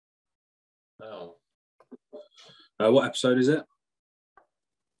Wow. What episode is it?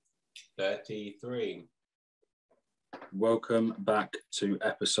 33. Welcome back to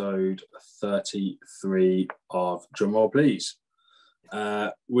episode 33 of Drumroll Please.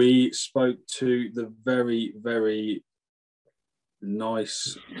 We spoke to the very, very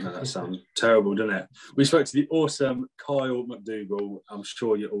nice, no, that sounds terrible, doesn't it? We spoke to the awesome Kyle McDougall. I'm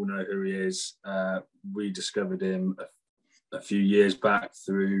sure you all know who he is. We discovered him a few years back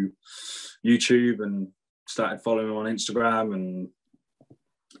through YouTube and started following him on Instagram and,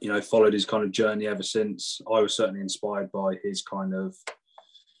 you know, followed his kind of journey ever since. I was certainly inspired by his kind of,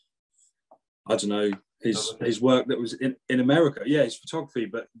 I don't know, his work that was in America. Yeah, his photography,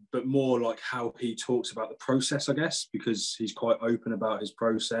 but more like how he talks about the process, I guess, because he's quite open about his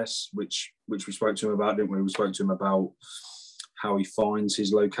process, which we spoke to him about, didn't we? We spoke to him about how he finds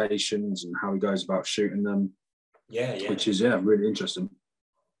his locations and how he goes about shooting them. Yeah. Which is, really interesting.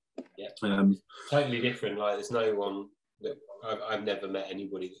 Yeah. Totally different. Like, there's no one that I've never met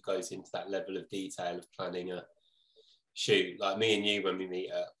anybody that goes into that level of detail of planning a shoot. Like me and you, when we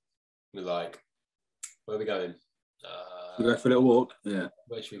meet up, we're like, where are we going? We go for a little walk. Yeah.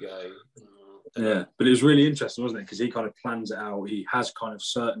 Where should we go? Yeah, but it was really interesting, wasn't it? Because he kind of plans it out. He has kind of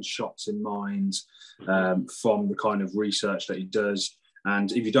certain shots in mind from the kind of research that he does.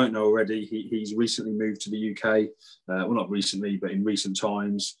 And if you don't know already, he's recently moved to the UK. Well, not recently, but in recent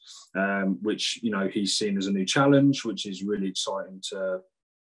times, which, you know, he's seen as a new challenge, which is really exciting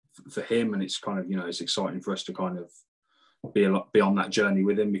for him. And it's kind of, you know, it's exciting for us to kind of be on that journey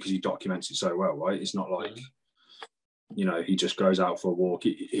with him because he documents it so well, right? It's not like, you know, he just goes out for a walk.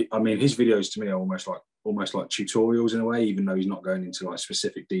 I mean, his videos to me are almost like tutorials in a way, even though he's not going into like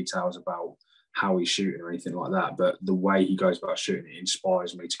specific details about how he's shooting or anything like that. But the way he goes about shooting it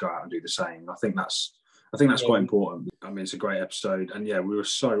inspires me to go out and do the same. I think that's quite important. I mean, it's a great episode, and yeah, we were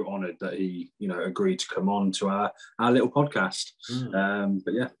so honoured that he, you know, agreed to come on to our little podcast.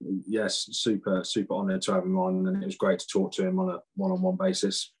 But yes, super honoured to have him on, and it was great to talk to him on a one-on-one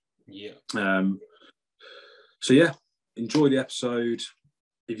basis. Yeah. So yeah, enjoy the episode.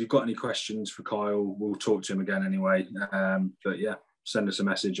 If you've got any questions for Kyle, we'll talk to him again anyway. But yeah, send us a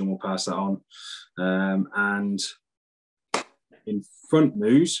message and we'll pass that on. And in front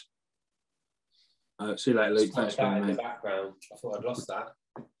news, see you later, Luke. Thanks for coming, in the background. I thought I'd lost that.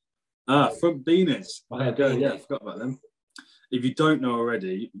 Front beanies. There you go. Beanie. Yeah, I forgot about them. If you don't know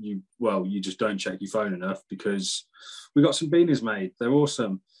already, you just don't check your phone enough, because we got some beanies made. They're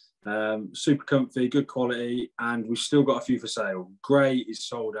awesome. Super comfy, good quality, and we've still got a few for sale. Grey is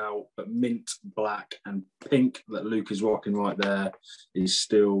sold out, but mint, black and pink that Luke is rocking right there is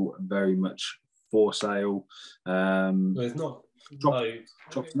still very much for sale. There's not drop a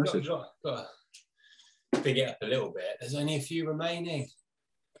message. Got to big it up a little bit. There's only a few remaining.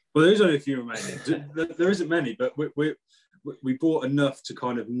 Well, there is only a few remaining. There isn't many, but we bought enough to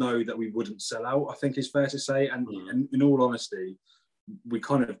kind of know that we wouldn't sell out, I think is fair to say. And in all honesty, we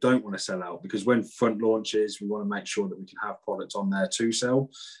kind of don't want to sell out, because when front launches, we want to make sure that we can have products on there to sell.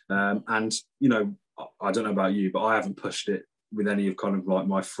 And, you know, I don't know about you, but I haven't pushed it with any of kind of like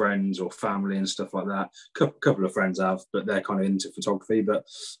my friends or family and stuff like that. Couple of friends have, but they're kind of into photography. But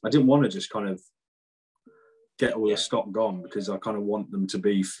I didn't want to just kind of get all the stock gone, because I kind of want them to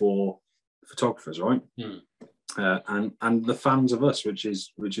be for photographers, right? And the fans of us, which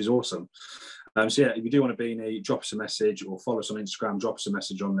is awesome. So yeah, if you do want a beanie, drop us a message or follow us on Instagram, drop us a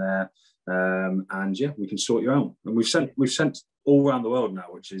message on there, and yeah, we can sort you out. And we've sent all around the world now,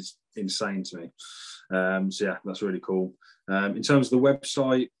 which is insane to me. So yeah, that's really cool. In terms of the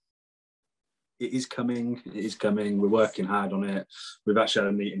website, it is coming. We're working hard on it. We've actually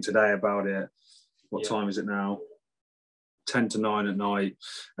had a meeting today about it. What time is it now? 10 to 9 at night.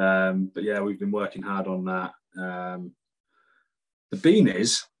 But yeah, we've been working hard on that. The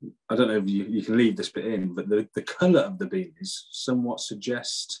beanies, I don't know if you can leave this bit in, but the colour of the beanies somewhat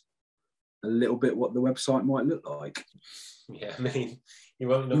suggest a little bit what the website might look like. Yeah, I mean,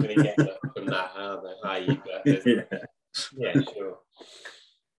 you're not going to get that from that, are you? But yeah, sure.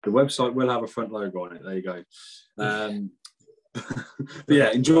 The website will have a front logo on it. There you go. But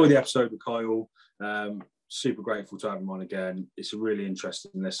yeah, enjoy the episode with Kyle. Super grateful to have him on again. It's a really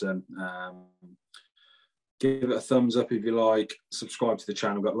interesting listen. Give it a thumbs up if you like. Subscribe to the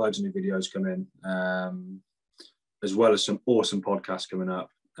channel. We've got loads of new videos coming, as well as some awesome podcasts coming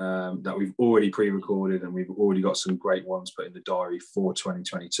up that we've already pre-recorded, and we've already got some great ones put in the diary for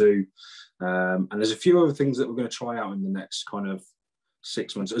 2022. And there's a few other things that we're going to try out in the next kind of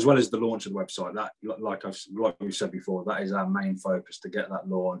 6 months, as well as the launch of the website. That, like we've said before, that is our main focus, to get that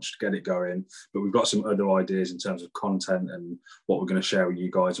launched, get it going. But we've got some other ideas in terms of content and what we're going to share with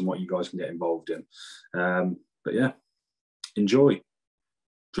you guys and what you guys can get involved in. But yeah, enjoy.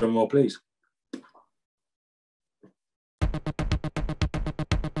 Drum roll, please.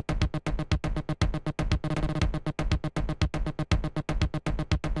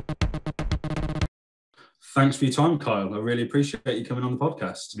 Thanks for your time, Kyle. I really appreciate you coming on the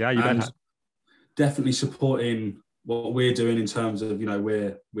podcast. Yeah, you bet. Definitely supporting what we're doing in terms of,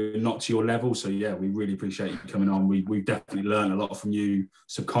 we're not to your level. So yeah, we really appreciate you coming on. We've definitely learned a lot from you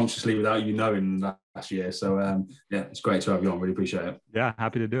subconsciously without you knowing that last year. So yeah, it's great to have you on. Really appreciate it. Yeah,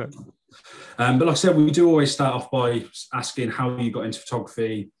 happy to do it. But like I said, we do always start off by asking how you got into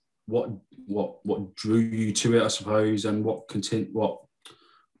photography, what drew you to it, I suppose, and what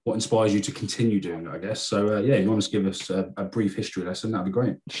inspires you to continue doing it, I guess. So yeah, you want to give us a brief history lesson, that'd be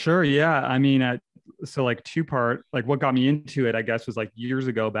great. Sure. Yeah. I mean, so like two-part, like what got me into it, I guess, was like years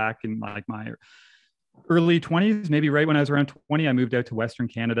ago, back in like my early 20s, maybe right when I was around 20, I moved out to Western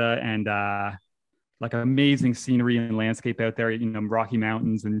Canada, and like amazing scenery and landscape out there, Rocky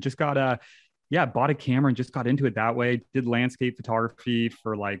Mountains, and just got bought a camera and just got into it that way. Did landscape photography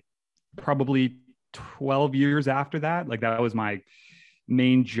for like probably 12 years after that. Like that was my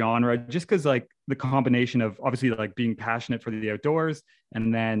main genre, just because like the combination of obviously like being passionate for the outdoors,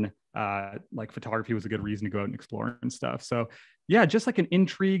 and then like photography was a good reason to go out and explore and stuff. So yeah, just like an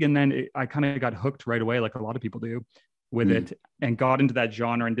intrigue. And then I kind of got hooked right away, like a lot of people do with it, and got into that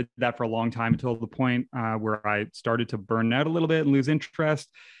genre and did that for a long time, until the point where I started to burn out a little bit and lose interest.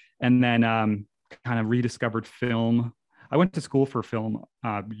 And then kind of rediscovered film. I went to school for film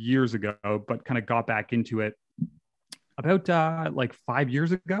years ago, but kind of got back into it about like 5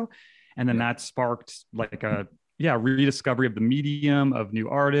 years ago. And then that sparked like a rediscovery of the medium, of new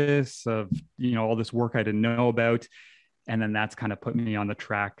artists, of all this work I didn't know about. And then that's kind of put me on the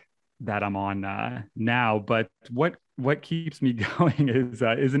track that I'm on now. But what keeps me going is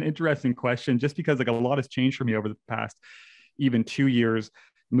an interesting question, just because like a lot has changed for me over the past even 2 years,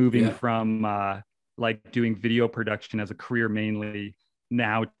 moving from like doing video production as a career mainly,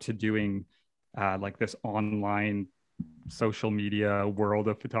 now to doing like this online social media world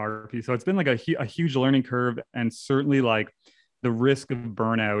of photography. So it's been like a huge learning curve, and certainly like the risk of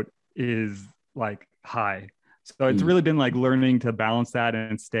burnout is like high. So it's really been like learning to balance that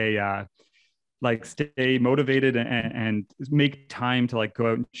and stay motivated and make time to like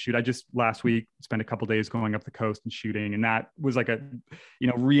go out and shoot. I just last week spent a couple of days going up the coast and shooting, and that was like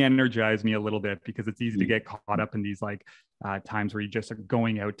re-energized me a little bit, because it's easy to get caught up in these like times where you just are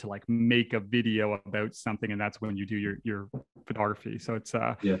going out to like make a video about something, and that's when you do your photography. So it's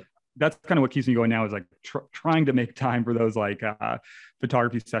that's kind of what keeps me going now, is like trying to make time for those like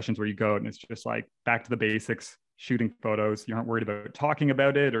photography sessions where you go and it's just like back to the basics, shooting photos. You aren't worried about talking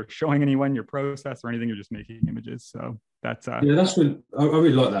about it or showing anyone your process or anything. You're just making images. So that's that's really, I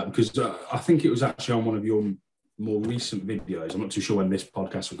really like that, because I think it was actually on one of your more recent videos. I'm not too sure when this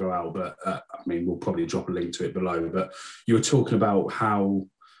podcast will go out, but I mean, we'll probably drop a link to it below. But you were talking about how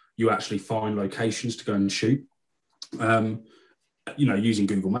you actually find locations to go and shoot. Using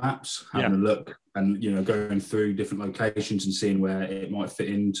Google Maps, having a look, and going through different locations and seeing where it might fit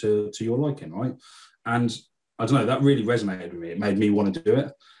into your liking, right? And I don't know, that really resonated with me. It made me want to do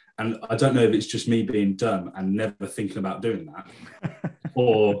it. And I don't know if it's just me being dumb and never thinking about doing that,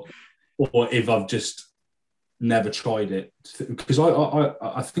 or if I've just never tried it. Because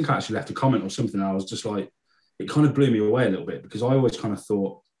I think I actually left a comment or something, and I was just like, it kind of blew me away a little bit, because I always kind of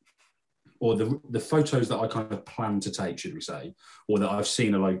thought, or the photos that I kind of plan to take, should we say, or that I've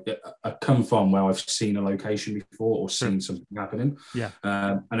seen come from where I've seen a location before or seen something happening.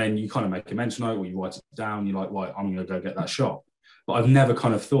 And then you kind of make a mental note, or you write it down. You're like, right, I'm going to go get that shot. But I've never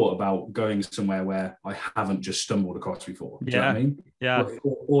kind of thought about going somewhere where I haven't just stumbled across before. Do you know what I mean? Yeah.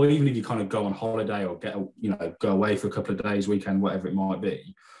 Or even if you kind of go on holiday or go away for a couple of days, weekend, whatever it might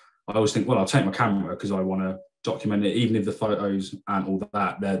be. I always think, well, I'll take my camera because I want to document it, even if the photos and all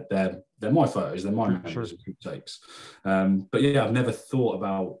that, they're my photos, they're my memories of takes. But yeah, I've never thought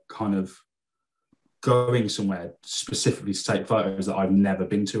about kind of going somewhere specifically to take photos that I've never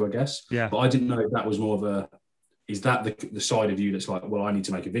been to, I guess. Yeah. But I didn't know if that was more of is that the side of you that's like, well, I need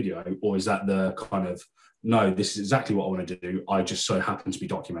to make a video, or is that the kind of, no, this is exactly what I want to do, I just so happen to be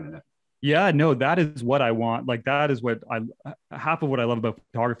documenting it? Yeah, no, that is what I want. Like, that is what half of what I love about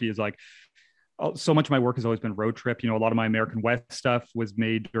photography is like, so much of my work has always been road trip. You know, a lot of my American West stuff was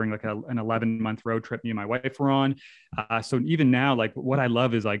made during like an 11-month road trip me and my wife were on. So even now, like what I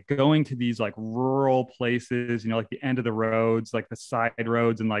love is like going to these like rural places, you know, like the end of the roads, like the side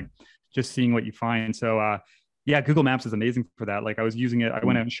roads, and like just seeing what you find. So yeah, Google Maps is amazing for that. Like I was using it. I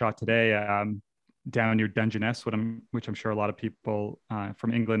went out and shot today down near Dungeness, which I'm sure a lot of people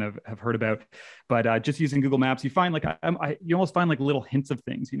from England have heard about. But just using Google Maps, you find like you almost find like little hints of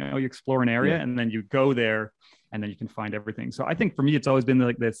things. You know, you explore an area and then you go there, and then you can find everything. So I think for me, it's always been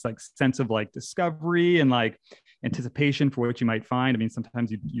like this like sense of like discovery and like anticipation for what you might find. I mean,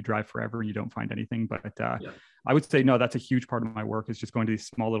 sometimes you drive forever and you don't find anything, but I would say no, that's a huge part of my work is just going to these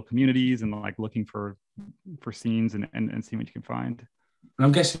small little communities and like looking for scenes and seeing what you can find. And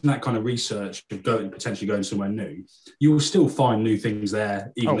I'm guessing that kind of research of potentially going somewhere new, you will still find new things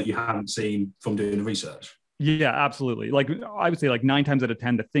there, even that you haven't seen from doing the research. Yeah, absolutely. Like I would say like 9 times out of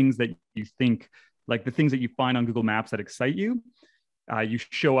 10, the things that you think, like the things that you find on Google Maps that excite you, you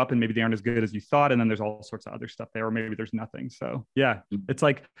show up and maybe they aren't as good as you thought. And then there's all sorts of other stuff there, or maybe there's nothing. So yeah, it's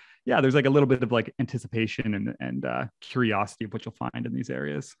like, yeah, there's like a little bit of like anticipation and curiosity of what you'll find in these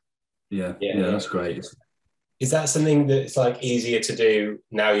areas. Yeah, that's great. Is that something that's like easier to do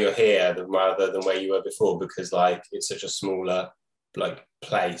now you're here rather than where you were before? Because like it's such a smaller like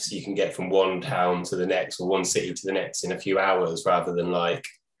place, you can get from one town to the next or one city to the next in a few hours rather than like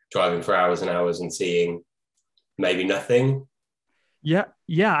driving for hours and hours and seeing maybe nothing. Yeah.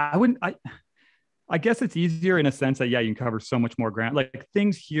 I guess it's easier in a sense that, you can cover so much more ground. Like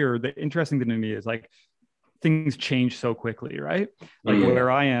things here, the interesting thing to me is like things change so quickly, right? Like where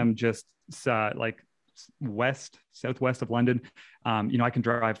I am just like southwest of London, I can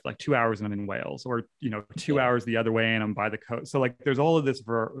drive like 2 hours and I'm in Wales, or 2 hours the other way and I'm by the coast. So like there's all of this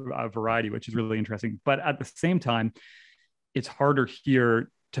variety, which is really interesting. But at the same time, it's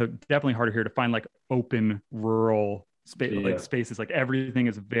definitely harder here to find like open rural like spaces. Like everything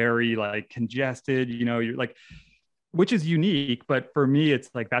is very like congested, you're like, which is unique. But for me, it's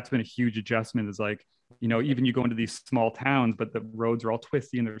like that's been a huge adjustment. Is like, even you go into these small towns, but the roads are all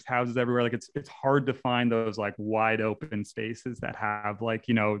twisty and there's houses everywhere. Like it's hard to find those like wide open spaces that have like,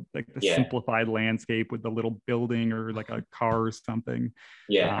 like the simplified landscape with the little building or like a car or something.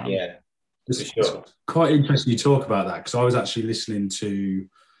 It's quite interesting you talk about that, because I was actually listening to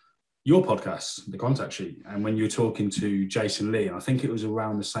your podcast, The Contact Sheet, and when you were talking to Jason Lee, and I think it was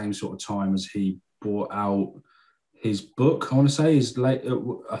around the same sort of time as he brought out his book, I want to say,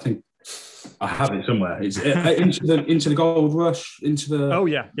 I think I have it somewhere. It's into the Gold Rush, into the... Oh,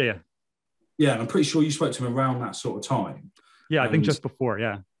 yeah. Yeah, and I'm pretty sure you spoke to him around that sort of time. Yeah, I think just before,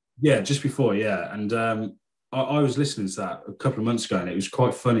 Yeah, just before, and I was listening to that a couple of months ago, and it was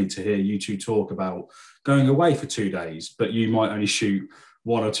quite funny to hear you two talk about going away for 2 days, but you might only shoot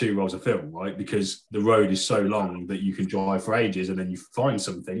 1 or 2 rolls of film, right? Because the road is so long that you can drive for ages and then you find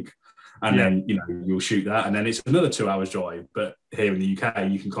something and then, you'll shoot that. And then it's another 2 hours drive. But here in the UK,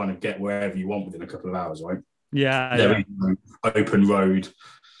 you can kind of get wherever you want within a couple of hours, right? Yeah. Open road,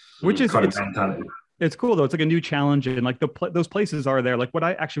 which is kind of mentality. It's cool though. It's like a new challenge, and like those places are there. Like what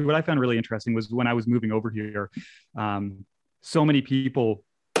I found really interesting was when I was moving over here, so many people,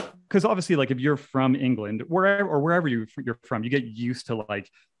 because obviously like if you're from England, wherever you're from, you get used to like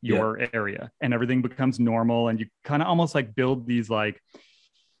your area and everything becomes normal, and you kind of almost like build these like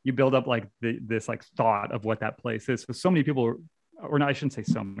you build up like this like thought of what that place is. So many people, or no, I shouldn't say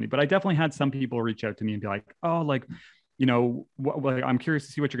so many, but I definitely had some people reach out to me and be like, oh, like, I'm curious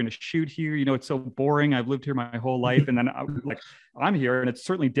to see what you're going to shoot here. It's so boring. I've lived here my whole life. And then I'm here and it's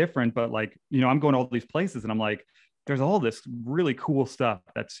certainly different, but like, I'm going to all these places and I'm like, there's all this really cool stuff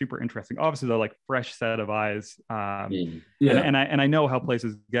that's super interesting. Obviously, they're like fresh set of eyes. And I know how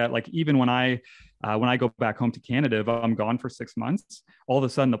places get. Like even when I go back home to Canada, if I'm gone for 6 months, all of a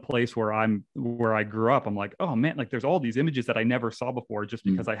sudden the place where I grew up, I'm like, oh man, like there's all these images that I never saw before just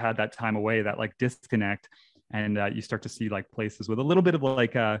because I had that time away, that like disconnect. And you start to see like places with a little bit of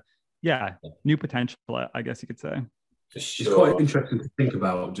like new potential, I guess you could say. It's quite interesting to think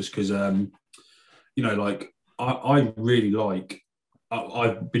about, just because like I really like,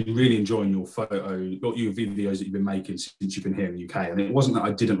 I've been really enjoying your videos that you've been making since you've been here in the UK. And it wasn't that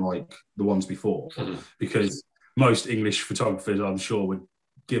I didn't like the ones before, because most English photographers, I'm sure, would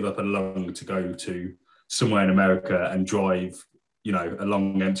give up a lung to go to somewhere in America and drive, a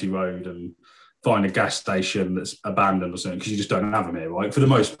long empty road and find a gas station that's abandoned or something, because you just don't have them here, right? For the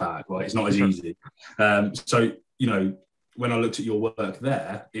most part, right? It's not as easy. So, when I looked at your work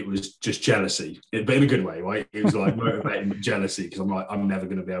there, it was just jealousy, but in a good way, right? It was like motivating, but jealousy, because I'm like, I'm never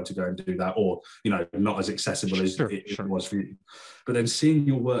going to be able to go and do that, or, you know, not as accessible as it was for you. But then seeing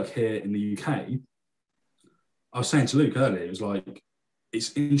your work here in the UK, I was saying to Luke earlier, it was like,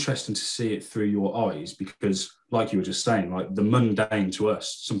 it's interesting to see it through your eyes, because like you were just saying, like the mundane to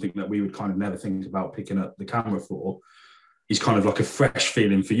us, something that we would kind of never think about picking up the camera for, is kind of like a fresh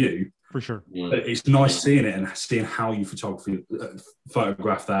feeling for you. For sure. But it's nice seeing it and seeing how you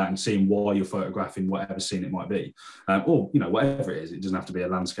photograph that, and seeing why you're photographing whatever scene it might be, or, you know, whatever it is. It doesn't have to be a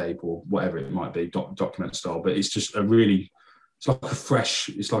landscape or whatever it might be, document style. But it's just it's like a fresh,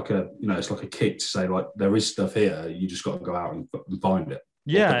 it's like a, you know, it's like a kick to say, like, there is stuff here. You just got to go out and find it.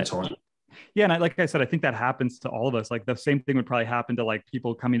 Yeah. Yeah, and like I said, I think that happens to all of us. Like the same thing would probably happen to like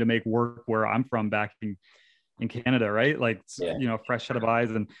people coming to make work where I'm from back in Canada, right? Like, you know, fresh set of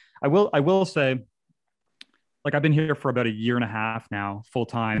eyes. And I will say, like, I've been here for about a year and a half now, full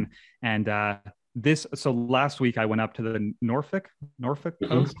time. And so last week I went up to the Norfolk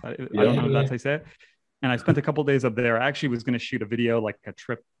coast. I don't know if that's how you say it. And I spent a couple of days up there. I actually was going to shoot a video, like a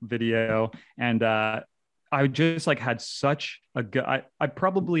trip video. And I just like had such a good, I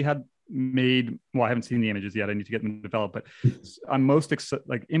probably had made, well, I haven't seen the images yet. I need to get them developed, but images I'm most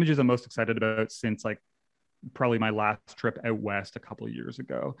excited about since like probably my last trip out west a couple of years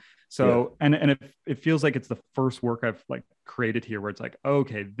ago. So, and it feels like it's the first work I've like created here where it's like,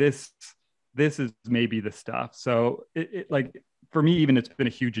 okay, this is maybe the stuff. So it like, for me, even, it's been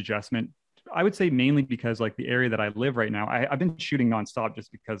a huge adjustment. I would say mainly because like the area that I live right now, I've been shooting nonstop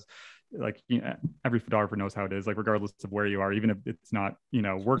just because, like, you know, every photographer knows how it is, like regardless of where you are, even if it's not, you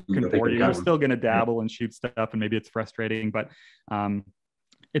know, working for you, you're still going to dabble and shoot stuff, and maybe it's frustrating, but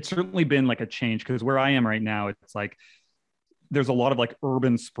it's certainly been like a change, because where I am right now, it's like there's a lot of like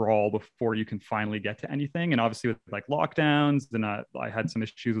urban sprawl before you can finally get to anything. And obviously with like lockdowns, and I had some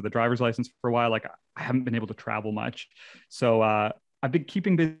issues with the driver's license for a while, like I haven't been able to travel much. So I've been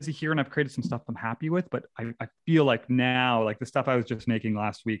keeping busy here, and I've created some stuff I'm happy with, but I feel like now, like the stuff I was just making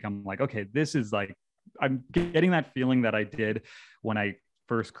last week, I'm like, okay, this is like, I'm getting that feeling that I did when I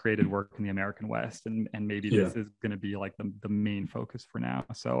first created work in the American West, and maybe this is going to be like the main focus for now.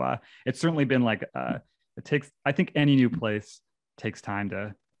 So it's certainly been like, it takes, I think any new place takes time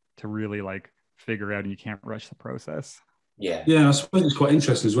to really like figure out, and you can't rush the process. Yeah, I suppose it's quite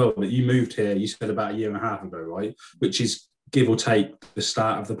interesting as well that you moved here, you said about a year and a half ago, right? Which is give or take the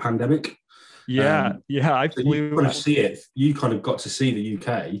start of the pandemic. I flew. You kind of see it. You kind of got to see the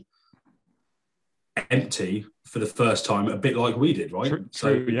UK empty for the first time, a bit like we did, right?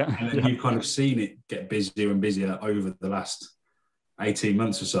 True, yeah. And then you've kind of seen it get busier and busier over the last 18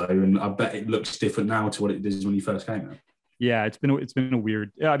 months or so, and I bet it looks different now to what it did when you first came here. Yeah, it's been a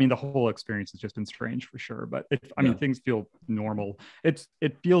weird. I mean, the whole experience has just been strange for sure. But I mean, things feel normal. It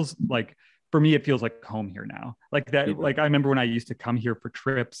feels like, for me, it feels like home here now. Like that. Like I remember when I used to come here for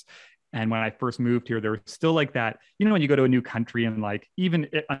trips, and when I first moved here, there was still like that. You know, when you go to a new country, and like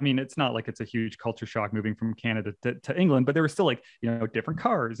I mean, it's not like it's a huge culture shock moving from Canada to England, but there was still like, you know, different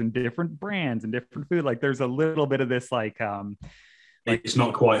cars and different brands and different food. Like there's a little bit of this like it's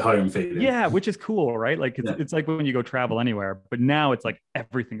not quite home feeling. Yeah, which is cool, right? Like it's like when you go travel anywhere, but now it's like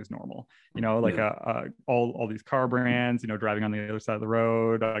everything is normal. You know, like all these car brands, you know, driving on the other side of the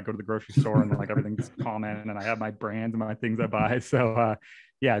road. I go to the grocery store and like everything's common, and I have my brands and my things I buy. So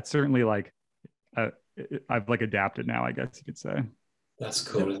yeah, it's certainly like I've like adapted now, I guess you could say. That's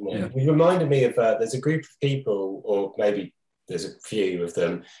cool, isn't it? It reminded me of there's a group of people, or maybe there's a few of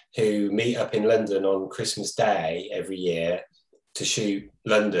them, who meet up in London on Christmas Day every year to shoot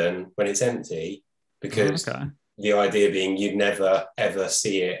London when it's empty, because the idea being you'd never ever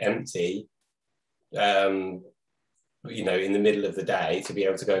see it empty, you know, in the middle of the day, to be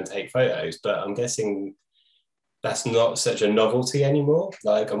able to go and take photos. But I'm guessing that's not such a novelty anymore.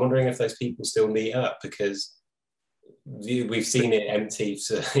 Like, I'm wondering if those people still meet up, because we've seen it empty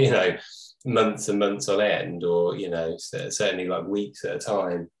for, you know, months and months on end, or, you know, certainly like weeks at a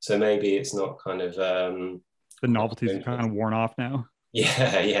time. So maybe it's not kind of the novelty's kind of worn off now.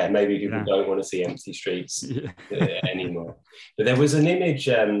 Yeah, maybe people don't want to see empty streets anymore. But there was an image,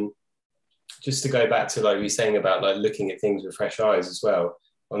 just to go back to like we were saying about like looking at things with fresh eyes as well.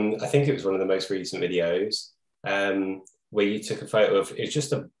 I think it was one of the most recent videos, where you took a photo of, it's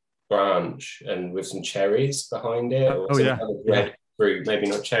just a branch and with some cherries behind it, or some kind of red fruit, maybe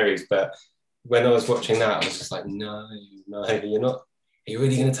not cherries. But when I was watching that, I was just like, no, you're not. Are you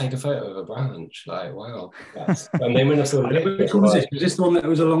really going to take a photo of a branch? Like, wow. And then when I saw it, was this the one that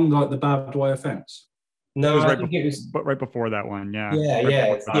was along like the barbed wire fence? No, It was I think it was. but right before that one. Yeah. Yeah, Right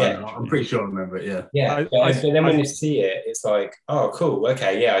yeah, before yeah. that. I'm pretty sure I remember it. Yeah. Yeah, but then when you see it, it's like, oh, cool.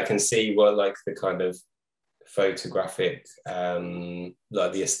 Okay, yeah, I can see what like the kind of photographic,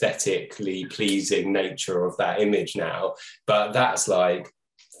 like the aesthetically pleasing nature of that image now. But that's like,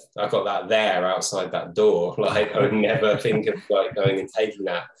 I got that there outside that door. Like, I would never think of like going and taking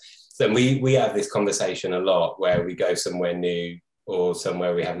that. So we have this conversation a lot where we go somewhere new or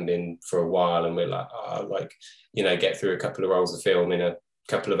somewhere we haven't been for a while, and we're like, oh, like, you know, get through a couple of rolls of film in a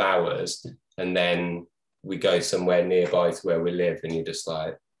couple of hours, and then we go somewhere nearby to where we live, and you're just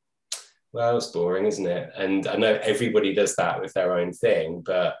like, well, it's boring, isn't it? And I know everybody does that with their own thing,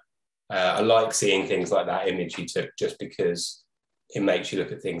 but I like seeing things like that image you took, just because it makes you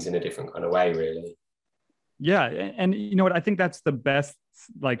look at things in a different kind of way, really. Yeah. And you know what? I think that's the best.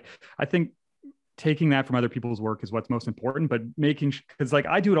 Like, I think taking that from other people's work is what's most important, but because like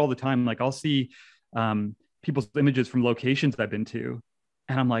I do it all the time. Like I'll see people's images from locations I've been to,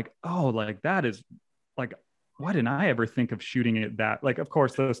 and I'm like, oh, like that is like, why didn't I ever think of shooting it that? Like, of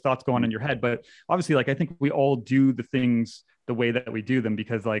course, those thoughts go on in your head, but obviously, like, I think we all do the things the way that we do them,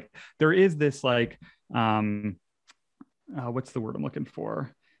 because like there is this like, what's the word I'm looking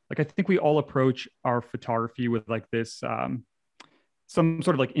for? Like, I think we all approach our photography with like this, some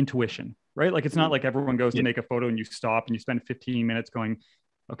sort of like intuition, right? Like, it's not like everyone goes to make a photo and you stop and you spend 15 minutes going,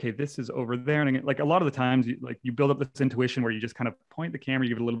 okay, this is over there. And like a lot of the times you build up this intuition where you just kind of point the camera, you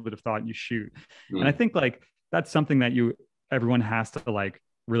give it a little bit of thought and you shoot. And I think like, that's something that everyone has to like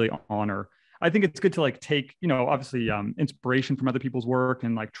really honor. I think it's good to like take, you know, obviously inspiration from other people's work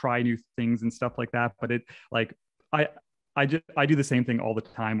and like try new things and stuff like that. But it like, I do the same thing all the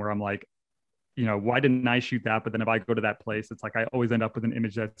time where I'm like, you know, why didn't I shoot that? But then if I go to that place, it's like I always end up with an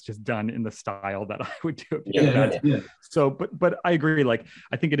image that's just done in the style that I would do it. Yeah. So, but I agree. Like,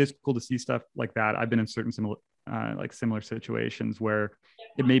 I think it is cool to see stuff like that. I've been in certain similar situations where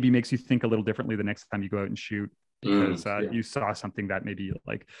it maybe makes you think a little differently the next time you go out and shoot, because you saw something that maybe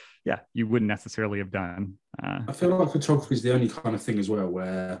like, you wouldn't necessarily have done. I feel like photography is the only kind of thing as well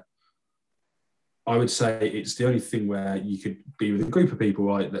where I would say it's the only thing where you could be with a group of people,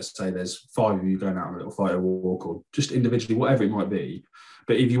 right? Let's say there's 5 of you going out on a little photo walk or just individually, whatever it might be.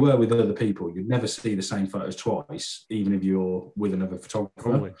 But if you were with other people, you'd never see the same photos twice, even if you're with another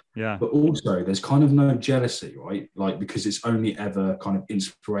photographer. Totally. Yeah. But also there's kind of no jealousy, right? Like, because it's only ever kind of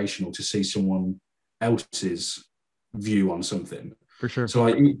inspirational to see someone else's view on something. For sure. So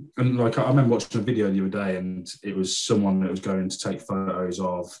I remember watching a video the other day, and it was someone that was going to take photos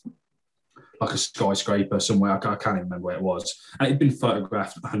of like a skyscraper somewhere. I can't even remember where it was. And it'd been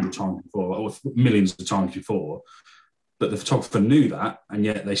photographed 100 times before, or millions of times before. But the photographer knew that, and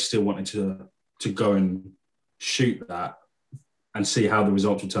yet they still wanted to go and shoot that and see how the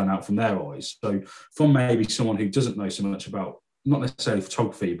results would turn out from their eyes. So from maybe someone who doesn't know so much about, not necessarily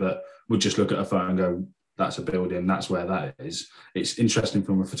photography, but would just look at a photo and go, that's a building, that's where that is. It's interesting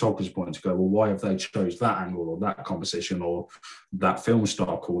from a photographer's point to go, well, why have they chose that angle or that composition or that film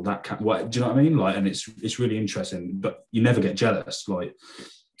stock or that do you know what I mean? Like, and it's really interesting, but you never get jealous. Like,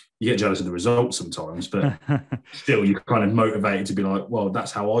 you get jealous of the results sometimes, but still you're kind of motivated to be like, well,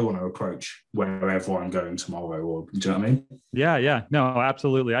 that's how I want to approach wherever I'm going tomorrow, or do you know what I mean? Yeah. No,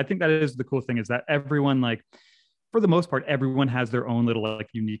 absolutely. I think that is the cool thing, is that everyone, like, for the most part, everyone has their own little like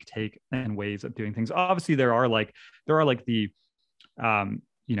unique take and ways of doing things. Obviously, there are like the,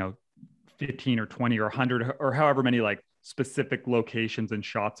 15 or 20 or 100 or however many like specific locations and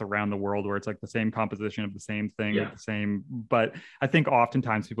shots around the world where it's like the same composition of the same thing, the same. But I think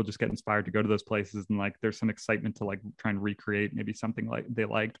oftentimes people just get inspired to go to those places, and like there's some excitement to like try and recreate maybe something like they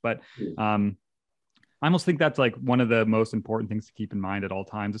liked. But I almost think that's like one of the most important things to keep in mind at all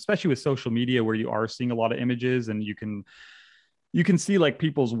times, especially with social media, where you are seeing a lot of images and you can see like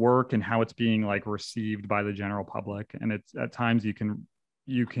people's work and how it's being like received by the general public. And it's at times it can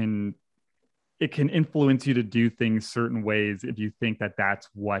influence you to do things certain ways if you think that that's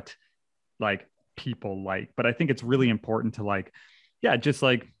what like people like. But I think it's really important to like, just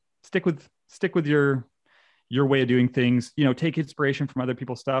like stick with your way of doing things, you know, take inspiration from other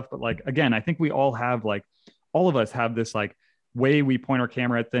people's stuff. But like, again, I think we all have like, all of us have this like way we point our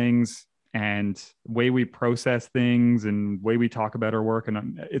camera at things and way we process things and way we talk about our work.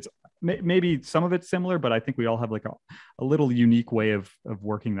 And it's maybe some of it's similar, but I think we all have like a little unique way of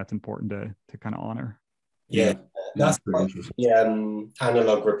working that's important to kind of honor. Yeah, that's the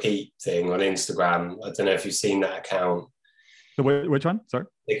analog repeat thing on Instagram. I don't know if you've seen that account. So which one? Sorry.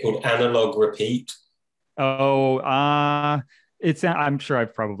 They're called Analog Repeat. I'm sure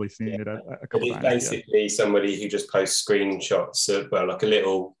I've probably seen it a couple times. It's basically somebody who just posts screenshots of, well, like a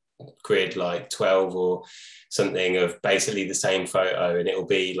little grid, like 12 or something of basically the same photo, and it'll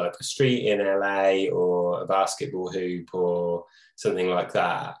be like a street in LA or a basketball hoop or something like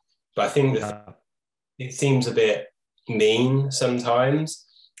that. But I think that it seems a bit mean sometimes,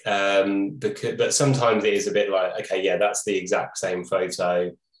 but sometimes it is a bit like, okay, yeah, that's the exact same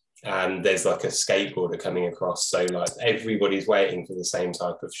photo, and there's like a skateboarder coming across, so like everybody's waiting for the same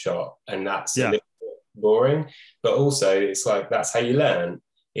type of shot, and that's a little bit boring. But also it's like, that's how you learn.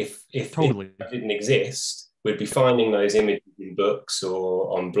 If Totally. it didn't exist, we'd be finding those images in books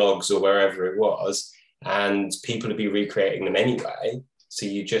or on blogs or wherever it was, and people would be recreating them anyway. So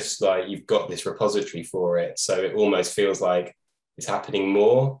you just like, you've got this repository for it, so it almost feels like it's happening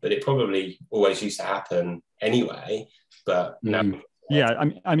more, but it probably always used to happen anyway. But now, yeah,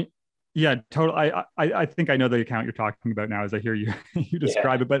 I mean, yeah, totally. I think I know the account you're talking about now as I hear you you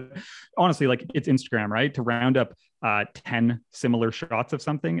describe it. But honestly, like, it's Instagram, right? To round up 10 similar shots of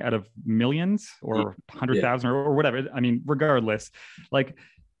something out of millions or 100,000 or whatever. I mean, regardless, like,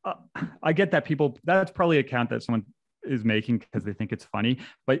 I get that people, that's probably an account that someone is making because they think it's funny.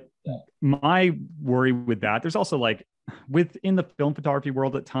 But my worry with that, there's also like, within the film photography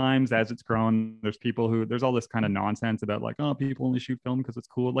world at times, as it's grown, there's all this kind of nonsense about like, oh, people only shoot film because it's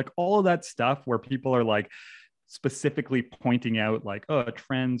cool. Like all of that stuff where people are like specifically pointing out like, oh,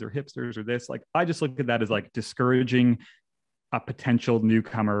 trends or hipsters or this. Like, I just look at that as like discouraging a potential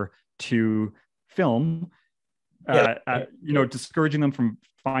newcomer to film, discouraging them from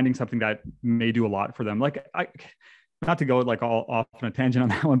finding something that may do a lot for them. Like, not to go like all off on a tangent on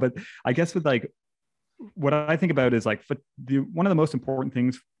that one, but I guess with like, what I think about is like one of the most important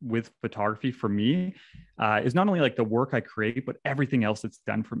things with photography for me is not only like the work I create, but everything else that's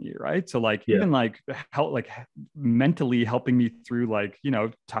done for me. Right. So like, even like help, like mentally helping me through like,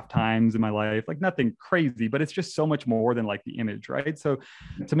 tough times in my life, like nothing crazy, but it's just so much more than like the image. Right. So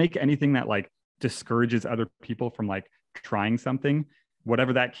to make anything that like discourages other people from like trying something,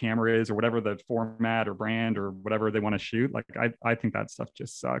 whatever that camera is or whatever the format or brand or whatever they want to shoot, like I think that stuff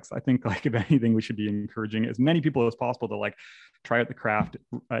just sucks. I think like, if anything, we should be encouraging as many people as possible to like try out the craft,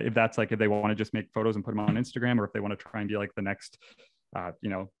 if that's like, if they want to just make photos and put them on Instagram, or if they want to try and be like the next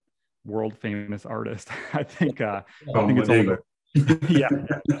world famous artist. I think it's all yeah,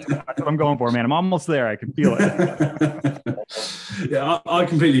 that's what I'm going for, man. I'm almost there. I can feel it. Yeah, I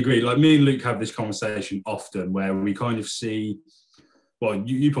completely agree. Like, me and Luke have this conversation often where we kind of see, well,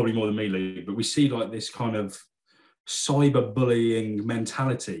 you probably more than me, Luke, but we see like this kind of cyberbullying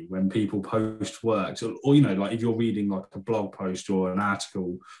mentality when people post works, or like if you're reading like a blog post or an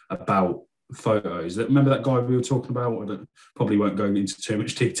article about photos. Remember that guy we were talking about? Probably won't go into too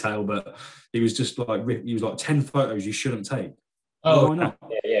much detail, but he was just like, 10 photos you shouldn't take. Oh, why not?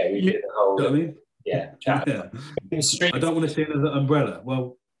 Yeah, we did the whole. You know what I mean? Yeah. I don't want to see another umbrella.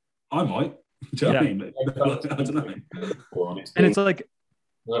 Well, I might. Do you know what I mean? I don't know. And it's like,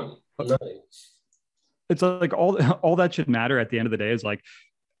 it's like all that should matter at the end of the day is like,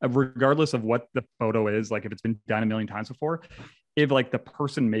 regardless of what the photo is, like if it's been done a million times before, if like the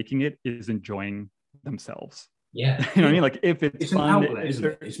person making it is enjoying themselves. Yeah. You know what I mean? Like, if it's fun, an outlet, isn't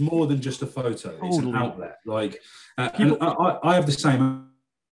it? It's more than just a photo. Totally. It's an outlet. Like, I have the same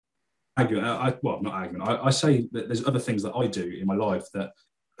argument. Not argument. I say that there's other things that I do in my life that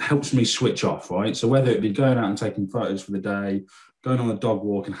helps me switch off, right? So whether it be going out and taking photos for the day, going on a dog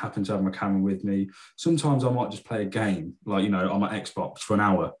walk and happen to have my camera with me. Sometimes I might just play a game, like, on my Xbox for an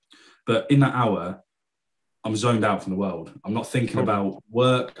hour. But in that hour, I'm zoned out from the world. I'm not thinking about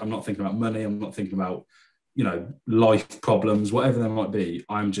work. I'm not thinking about money. I'm not thinking about, life problems, whatever they might be.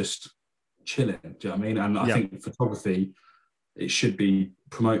 I'm just chilling. Do you know what I mean? And I think photography, it should be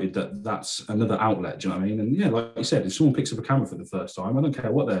promoted that that's another outlet. Do you know what I mean? And yeah, like you said, if someone picks up a camera for the first time, I don't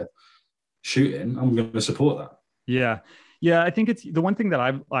care what they're shooting, I'm going to support that. Yeah, I think it's the one thing that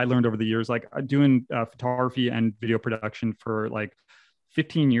I learned over the years, like doing photography and video production for like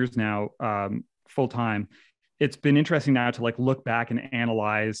 15 years now, full time. It's been interesting now to like look back and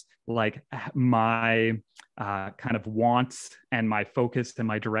analyze like my kind of wants and my focus and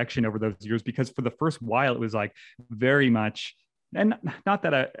my direction over those years, because for the first while it was like very much, and not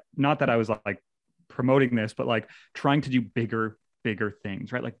that I was like promoting this, but like trying to do bigger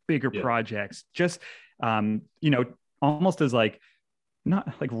things, right? Like bigger projects, just almost as like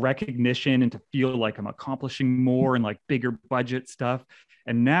not like recognition and to feel like I'm accomplishing more and like bigger budget stuff.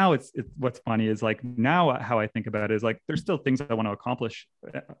 And now it's what's funny is like now how I think about it is like, there's still things I want to accomplish,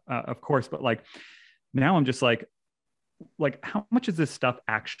 of course, but like now I'm just like how much does this stuff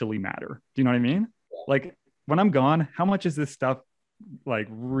actually matter? Do you know what I mean? Like when I'm gone, how much is this stuff like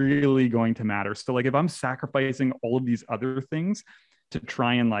really going to matter? So like if I'm sacrificing all of these other things to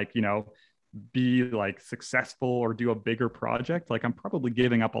try and like, you know, be like successful or do a bigger project, like I'm probably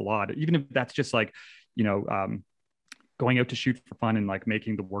giving up a lot, even if that's just like, you know, going out to shoot for fun and like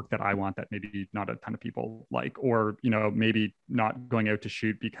making the work that I want that maybe not a ton of people like, or, you know, maybe not going out to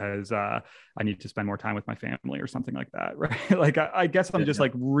shoot because I need to spend more time with my family or something like that. Right. Like, I guess I'm just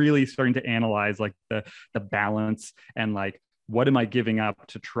like really starting to analyze like the balance and like, what am I giving up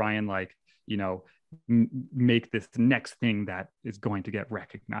to try and like, you know, make this next thing that is going to get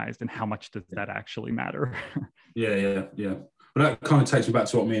recognized, and how much does that actually matter? Yeah. But that kind of takes me back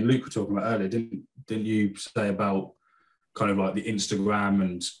to what me and Luke were talking about earlier. Didn't you say about kind of like the Instagram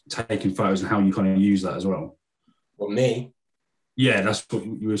and taking photos and how you kind of use that as well? Well, me? Yeah, that's what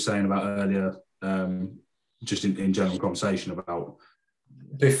you were saying about earlier, just in general conversation about how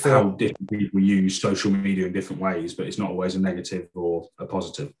different people use social media in different ways, but it's not always a negative or a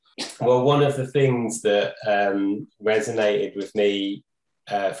positive. Well, one of the things that resonated with me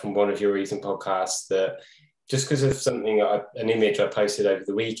from one of your recent podcasts, that just because of something, an image I posted over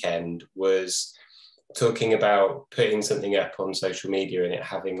the weekend, was talking about putting something up on social media and it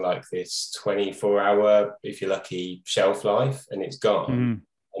having like this 24-hour, if you're lucky, shelf life, and it's gone.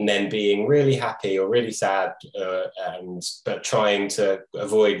 And then being really happy or really sad, but trying to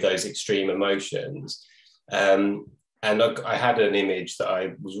avoid those extreme emotions. And I had an image that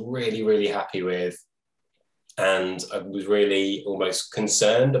I was really, really happy with, and I was really almost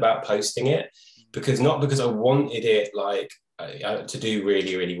concerned about posting it, not because I wanted it like to do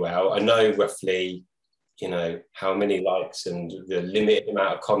really, really well. I know roughly, you know, how many likes and the limited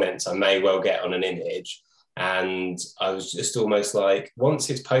amount of comments I may well get on an image. And I was just almost like, once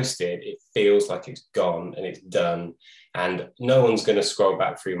it's posted, it feels like it's gone and it's done. And no one's going to scroll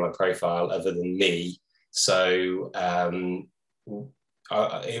back through my profile other than me. So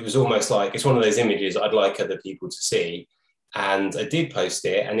it was almost like, it's one of those images I'd like other people to see. And I did post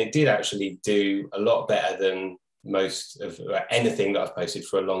it, and it did actually do a lot better than most of anything that I've posted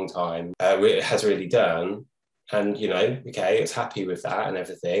for a long time. It has really done. And, you know, okay, I was happy with that and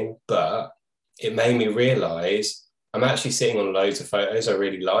everything, but it made me realize I'm actually sitting on loads of photos I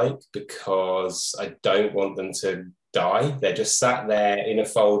really like, because I don't want them to die. They're just sat there in a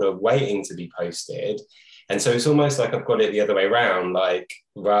folder waiting to be posted. And so it's almost like I've got it the other way around. Like,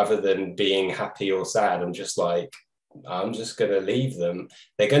 rather than being happy or sad, I'm just like, I'm just going to leave them.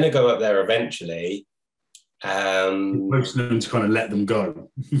 They're going to go up there eventually. Posting them to kind of let them go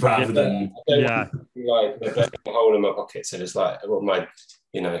rather than like a hole in my pocket. So it's like, well, my,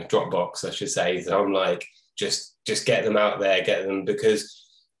 you know, Dropbox, I should say. So I'm like, just get them out there, get them, because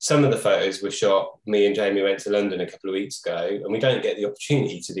some of the photos were shot. Me and Jamie went to London a couple of weeks ago, and we don't get the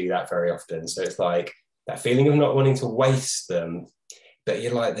opportunity to do that very often. So it's like that feeling of not wanting to waste them, but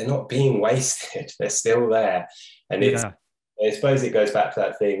you're like, they're not being wasted. They're still there. And I suppose it goes back to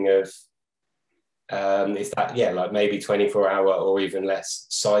that thing of, it's that, like maybe 24-hour or even less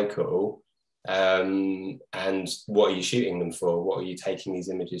cycle. And what are you shooting them for? What are you taking these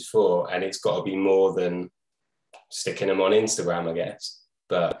images for? And it's got to be more than sticking them on Instagram, I guess.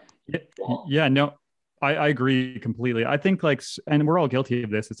 But no, I agree completely. I think like, and we're all guilty of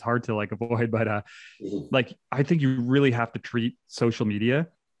this, it's hard to like avoid, but like, I think you really have to treat social media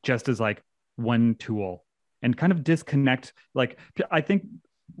just as like one tool and kind of disconnect. Like, I think,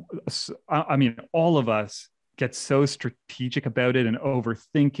 I mean, all of us get so strategic about it and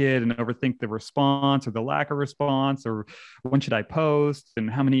overthink the response or the lack of response, or when should I post and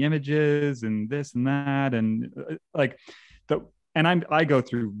how many images and this and that. And like I go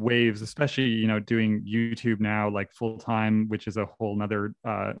through waves, especially, you know, doing YouTube now, like full time, which is a whole nother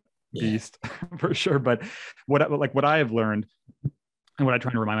beast for sure. But what I have learned and what I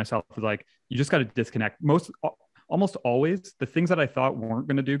try to remind myself is like, you just got to disconnect. Almost always, the things that I thought weren't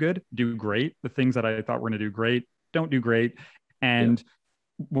going to do good, do great. The things that I thought were going to do great, don't do great. And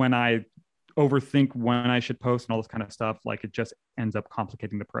when I overthink when I should post and all this kind of stuff, like it just ends up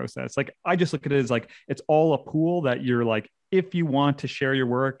complicating the process. Like I just look at it as like, it's all a pool that you're like, if you want to share your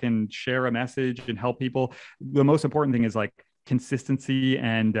work and share a message and help people, the most important thing is like consistency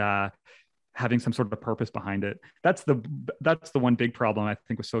and having some sort of purpose behind it. That's the one big problem I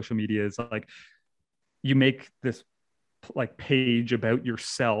think with social media is like, you make this like page about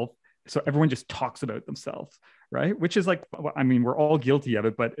yourself, so everyone just talks about themselves, right? Which is like, I mean, we're all guilty of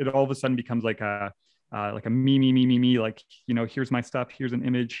it, but it all of a sudden becomes like a me, like, you know, here's my stuff, here's an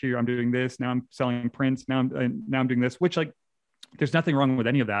image, here I'm doing this, now I'm selling prints, now I'm doing this, which like, there's nothing wrong with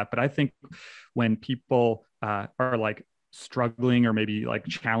any of that. But I think when people are like struggling or maybe like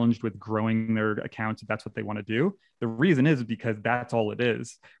challenged with growing their accounts, if that's what they want to do. The reason is because that's all it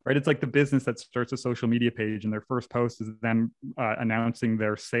is, right? It's like the business that starts a social media page and their first post is them announcing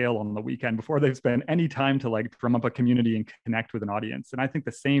their sale on the weekend before they've spent any time to like drum up a community and connect with an audience. And I think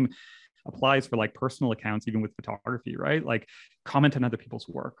the same applies for like personal accounts, even with photography, right? Like comment on other people's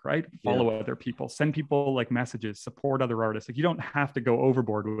work, right? Follow other people, send people like messages, support other artists. Like you don't have to go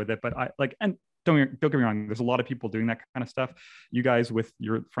overboard with it, but I like, and don't get me wrong, there's a lot of people doing that kind of stuff. You guys with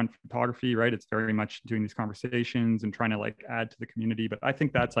your front photography, right? It's very much doing these conversations and trying to like add to the community. But I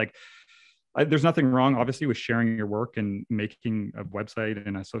think that's like, there's nothing wrong, obviously, with sharing your work and making a website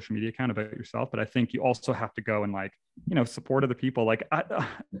and a social media account about yourself. But I think you also have to go and like, you know, support other people. Like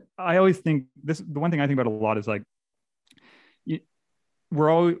I always think the one thing I think about a lot is like, we're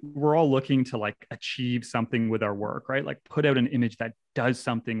all looking to like achieve something with our work, right? Like put out an image that does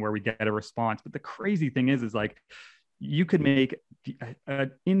something where we get a response. But the crazy thing is like you could make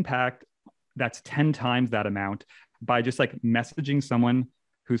an impact that's 10 times that amount by just like messaging someone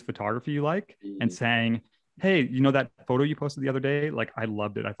whose photography you like and saying, hey, you know, that photo you posted the other day, like I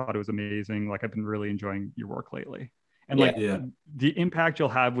loved it. I thought it was amazing. Like I've been really enjoying your work lately. And the impact you'll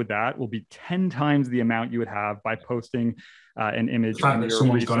have with that will be 10 times the amount you would have by posting an image. The fact that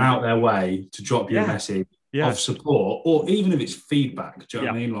someone's gone out their way to drop you a message of support, or even if it's feedback, do you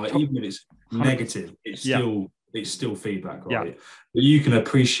know what I mean? Like even if it's negative, it's still feedback, right? But you can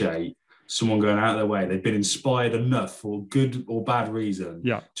appreciate someone going out of their way. They've been inspired enough for good or bad reason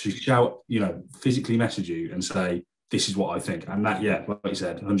to shout, you know, physically message you and say, this is what I think. And that, like you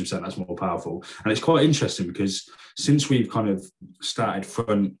said, 100% that's more powerful. And it's quite interesting because since we've kind of started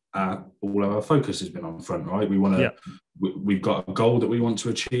front, all of our focus has been on front, right? We want to, we've got a goal that we want to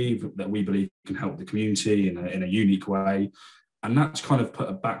achieve that we believe can help the community in a unique way. And that's kind of put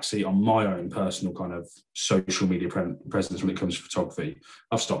a backseat on my own personal kind of social media presence when it comes to photography.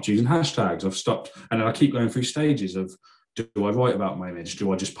 I've stopped using hashtags. I've stopped, and then I keep going through stages of, do I write about my image?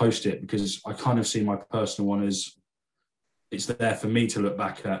 Do I just post it? Because I kind of see my personal one as, it's there for me to look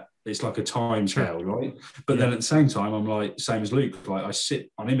back at. It's like a time scale, right? But then at the same time, I'm like, same as Luke, like I sit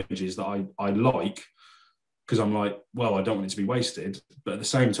on images that I like, because I'm like, well, I don't want it to be wasted. But at the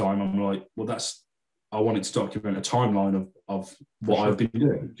same time, I'm like, well, I want it to document a timeline of what I've been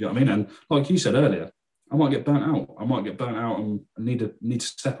doing. Do you know what I mean? And like you said earlier, I might get burnt out. I might get burnt out and need to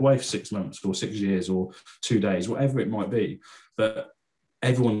step away for 6 months or 6 years or 2 days, whatever it might be. But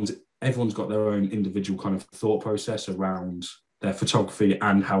everyone's got their own individual kind of thought process around their photography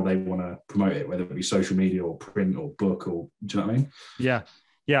and how they want to promote it, whether it be social media or print or book, or do you know what I mean?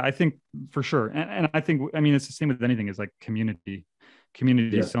 Yeah, I think for sure. And I think, I mean, it's the same with anything, is like community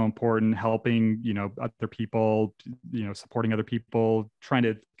is so important. Helping, you know, other people, you know, supporting other people, trying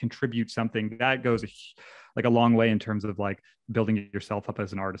to contribute something that goes like a long way in terms of like building yourself up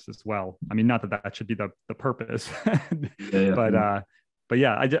as an artist as well. I mean, not that should be the purpose, but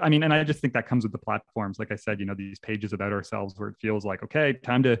yeah, I mean, and I just think that comes with the platforms. Like I said, you know, these pages about ourselves where it feels like, okay,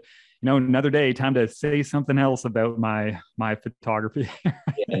 time to, you know, another day, time to say something else about my photography.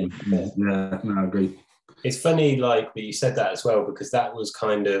 No, I agree. It's funny, like, that you said that as well, because that was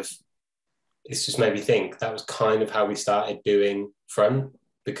kind of, it's just made me think, that was kind of how we started doing front,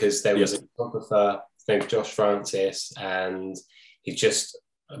 because there was a photographer named Josh Francis, and he's just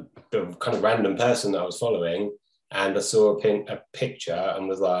a kind of random person that I was following, and I saw a picture and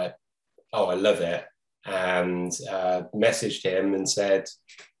was like, oh, I love it, and messaged him and said,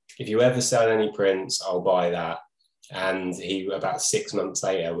 if you ever sell any prints, I'll buy that. And he, about 6 months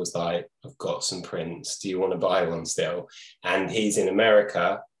later, was like, I've got some prints. Do you want to buy one still? And he's in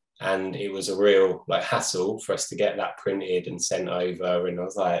America, and it was a real like hassle for us to get that printed and sent over. And I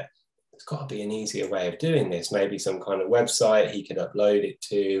was like, there's got to be an easier way of doing this. Maybe some kind of website he could upload it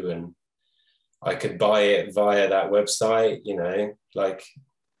to, and I could buy it via that website, you know, like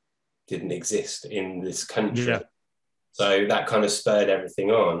didn't exist in this country. Yeah. So that kind of spurred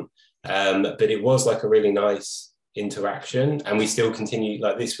everything on. But it was like a really nice interaction, and we still continue.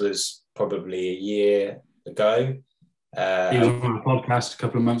 Like, this was probably a year ago. He was on a podcast a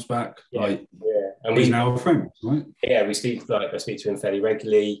couple of months back. And he's now a friend, right? Yeah, I speak to him fairly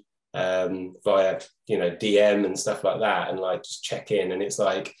regularly via, you know, DM and stuff like that, and like just check in. And it's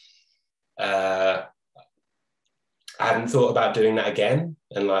like, I hadn't thought about doing that again,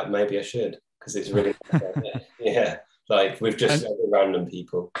 and like maybe I should, because it's really like with just random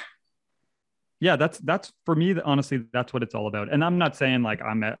people. Yeah, that's for me, honestly, that's what it's all about. And I'm not saying like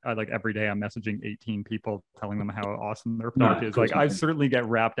like every day I'm messaging 18 people telling them how awesome their photography is. Like, I certainly get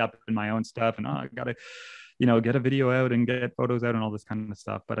wrapped up in my own stuff, and I gotta, get a video out and get photos out and all this kind of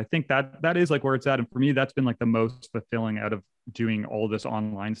stuff. But I think that is like where it's at. And for me, that's been like the most fulfilling out of doing all this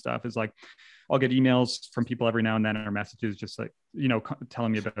online stuff is like, I'll get emails from people every now and then, or messages just like,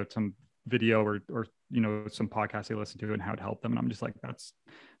 telling me about some video or some podcast they listen to and how it helped them. And I'm just like, that's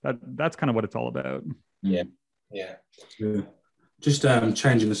kind of what it's all about. Yeah. Just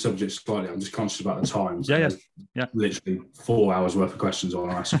changing the subject slightly. I'm just conscious about the time. So yeah. Literally 4 hours worth of questions I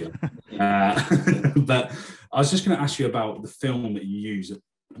want to ask you. But I was just going to ask you about the film that you use,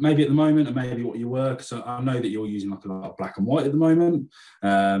 maybe at the moment, and maybe what you work. So I know that you're using like a lot of black and white at the moment.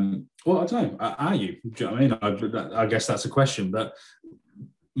 Well, I don't know. Are you? Do you know what I mean? I guess that's a question. But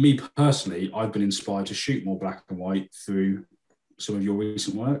me personally, I've been inspired to shoot more black and white through some of your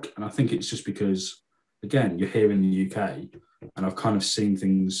recent work, and I think it's just because, again, you're here in the UK. And I've kind of seen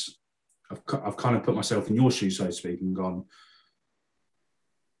things, I've kind of put myself in your shoes, so to speak, and gone,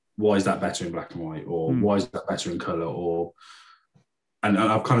 why is that better in black and white? Or why is that better in colour? And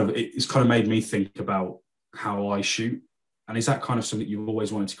I've it's kind of made me think about how I shoot. And is that kind of something you've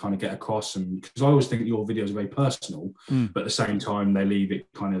always wanted to kind of get across? And because I always think your videos are very personal, but at the same time, they leave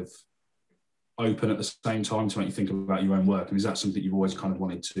it kind of open at the same time to make you think about your own work. And is that something you've always kind of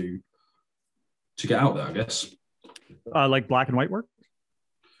wanted to get out there, I guess? Like black and white work?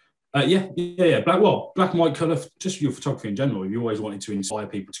 Yeah. Black and white colour, just your photography in general. You always wanted to inspire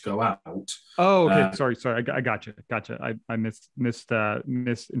people to go out. Oh, okay. Sorry. I gotcha. I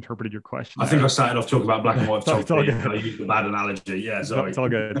misinterpreted your question. I think I started off talking about black and white photography. I used a bad analogy. Yeah, sorry. It's all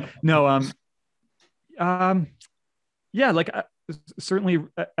good. No, yeah, like certainly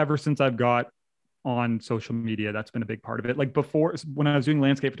ever since I've got on social media, that's been a big part of it. Like before, when I was doing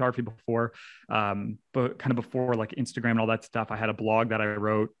landscape photography before, but kind of before like Instagram and all that stuff, I had a blog that I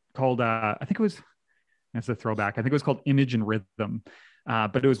wrote called, I think it was, that's a throwback. I think it was called Image and Rhythm.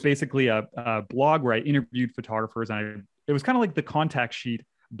 But it was basically a blog where I interviewed photographers, and it was kind of like the contact sheet,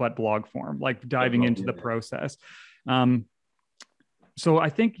 but blog form, like diving into the process. So I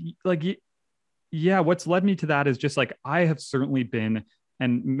think like, yeah, what's led me to that is just like, I have certainly been,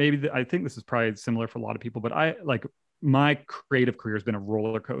 and maybe I think this is probably similar for a lot of people, but I like my creative career has been a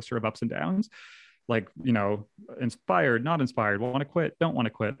roller coaster of ups and downs, like, inspired, not inspired, want to quit, don't want to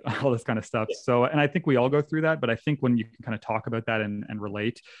quit, all this kind of stuff. So, and I think we all go through that, but I think when you can kind of talk about that and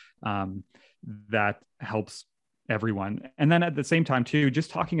relate, that helps everyone. And then at the same time too, just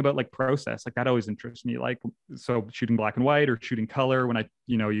talking about like process, like that always interests me. Like, so shooting black and white or shooting color, when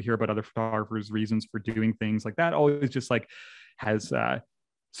you hear about other photographers' reasons for doing things like that, always just like has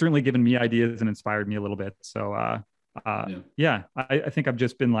certainly given me ideas and inspired me a little bit. So I think I've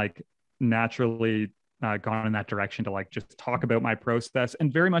just been like naturally gone in that direction to like just talk about my process,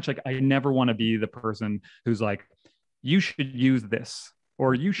 and very much like I never want to be the person who's like, you should use this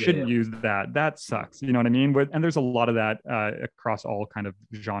or you shouldn't use that sucks, you know what I mean? And there's a lot of that across all kind of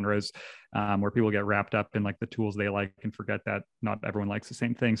genres, where people get wrapped up in like the tools they like and forget that not everyone likes the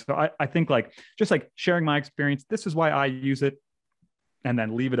same thing. So I think like just like sharing my experience, this is why I use it, and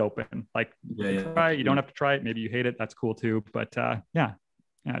then leave it open. Like try it, you don't have to try it. Maybe you hate it, that's cool too. But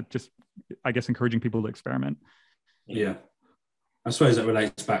just I guess encouraging people to experiment. Yeah, I suppose that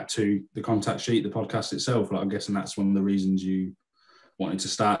relates back to the contact sheet, the podcast itself. Like I'm guessing that's one of the reasons you wanted to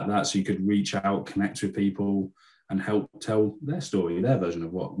start that, so you could reach out, connect with people, and help tell their story, their version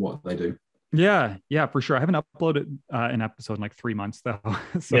of what they do. Yeah, for sure. I haven't uploaded an episode in like 3 months though.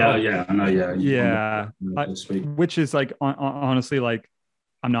 So, yeah, I know. Which is like honestly, like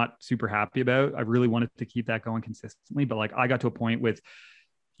I'm not super happy about. I really wanted to keep that going consistently, but like I got to a point with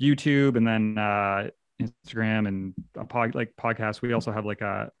YouTube and then Instagram and podcast. We also have like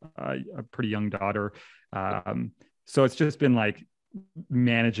a pretty young daughter, so it's just been like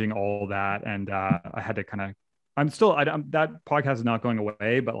managing all that, and I had to kind of. That podcast is not going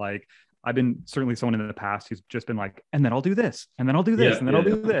away, but like I've been certainly someone in the past who's just been like, and then I'll do this, and then I'll do this, and then I'll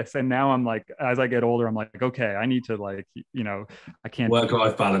do this. And now I'm like, as I get older, I'm like, okay, I need to like, I can't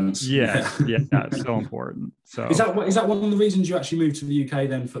work-life balance. Yeah, it's so important. So is that one of the reasons you actually moved to the UK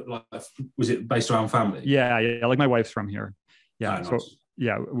then? For like, was it based around family? Yeah. Like my wife's from here. Yeah. Oh, so nice.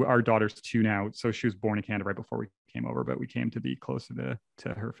 yeah, our daughter's 2 now. So she was born in Canada right before we came over, but we came to be closer to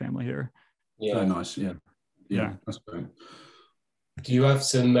her family here. Yeah. Oh, nice. Yeah. That's great. Do you have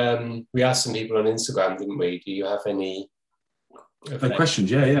some, we asked some people on Instagram, didn't we? Do you have any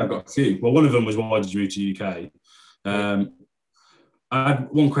questions? Yeah, I've got a few. Well, one of them was, why did you move to the UK? I had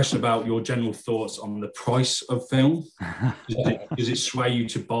one question about your general thoughts on the price of film. Does it sway you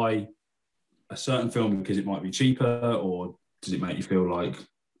to buy a certain film because it might be cheaper, or does it make you feel like,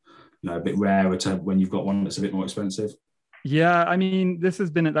 a bit rarer when you've got one that's a bit more expensive? Yeah, I mean, that's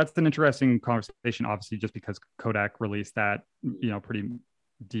an interesting conversation, obviously, just because Kodak released that, pretty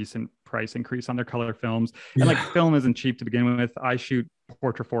decent price increase on their color films. And like film isn't cheap to begin with. I shoot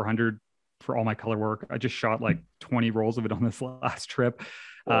Portra 400 for all my color work. I just shot like 20 rolls of it on this last trip.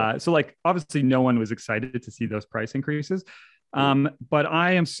 So like obviously no one was excited to see those price increases. But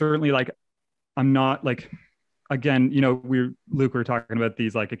I am certainly like, I'm not like, again, Luke, we're talking about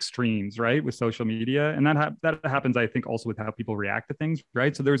these like extremes, right, with social media, and that happens, I think, also with how people react to things,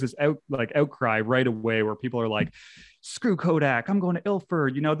 right? So there's this outcry right away where people are like, "Screw Kodak, I'm going to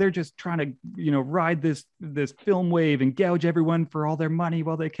Ilford." They're just trying to ride this film wave and gouge everyone for all their money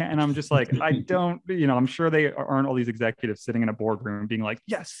while they can. And I'm just like, I don't, I'm sure they aren't all these executives sitting in a boardroom being like,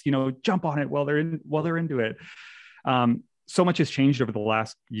 "Yes, jump on it while they're into it." So much has changed over the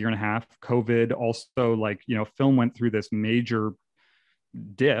last year and a half. COVID also, film went through this major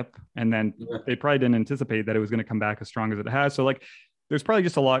dip, and then they probably didn't anticipate that it was going to come back as strong as it has. So like, there's probably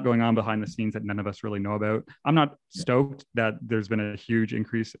just a lot going on behind the scenes that none of us really know about. I'm not stoked that there's been a huge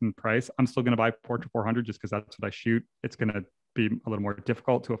increase in price. I'm still going to buy Portra 400 just because that's what I shoot. It's going to be a little more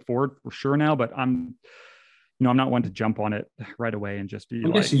difficult to afford for sure now, but I'm not one to jump on it right away and just be.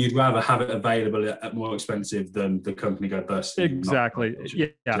 I'm guessing you'd rather have it available at more expensive than the company go bust. Exactly.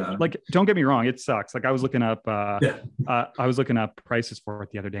 Yeah. Like, don't get me wrong, it sucks. Like, I was looking up prices for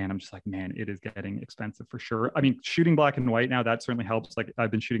it the other day, and I'm just like, man, it is getting expensive for sure. I mean, shooting black and white now, that certainly helps. Like, I've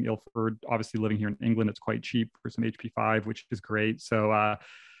been shooting Ilford. Obviously, living here in England, it's quite cheap for some HP5, which is great. So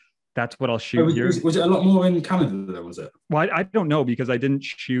that's what I'll shoot here. Was it a lot more in Canada then? Was it? Well, I don't know, because I didn't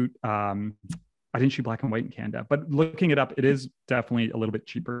shoot. I didn't shoot black and white in Canada, but looking it up, it is definitely a little bit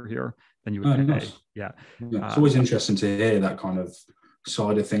cheaper here than you would pay. Nice. Yeah. It's always interesting to hear that kind of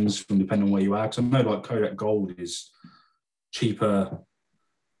side of things from depending on where you are. Because I know like Kodak Gold is cheaper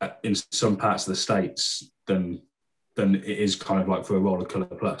in some parts of the States than it is kind of like for a roll of Color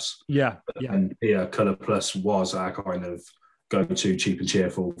Plus. Yeah. And here, Color Plus was our kind of go-to cheap and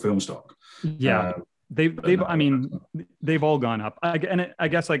cheerful film stock. Yeah. They've all gone up. I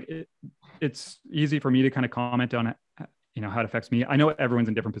guess like it's easy for me to kind of comment on how it affects me. I know everyone's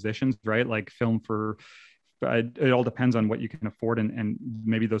in different positions, right? Like it all depends on what you can afford, and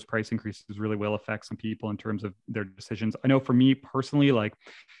maybe those price increases really will affect some people in terms of their decisions. I know for me personally, like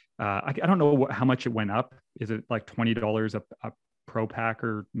I don't know how much it went up. Is it like $20 a pro pack,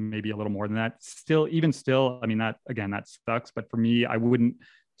 or maybe a little more than that? Still, I mean, that sucks. But for me, I wouldn't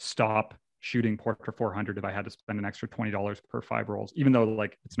stop shooting Portra 400 if I had to spend an extra $20 per 5 rolls, even though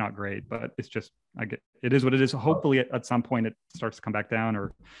like it's not great, but it's just, it is what it is. Hopefully at some point it starts to come back down,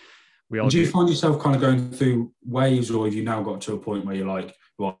 or we all. Do you find yourself kind of going through waves, or have you now got to a point where you're like,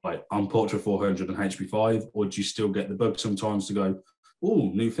 right, I'm Portra 400 and HP5, or do you still get the bug sometimes to go, oh,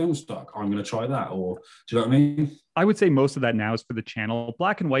 new film stock, I'm going to try that? Or do you know what I mean? I would say most of that now is for the channel.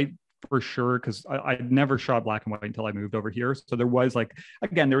 Black and white for sure, because I'd never shot black and white until I moved over here. So there was like,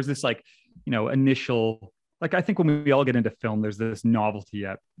 again, there was this like, initial, like, I think when we all get into film, there's this novelty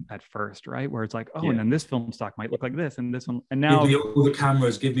at first, right? Where it's like, and then this film stock might look like this, and this one, and now give me all the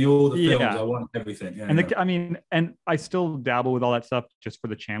cameras, give me all the films, I want everything. And I still dabble with all that stuff just for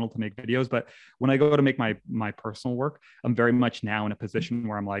the channel to make videos. But when I go to make my personal work, I'm very much now in a position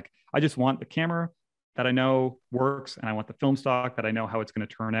where I'm like, I just want the camera that I know works, and I want the film stock that I know how it's going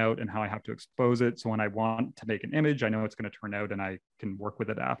to turn out and how I have to expose it. So when I want to make an image, I know it's going to turn out and I can work with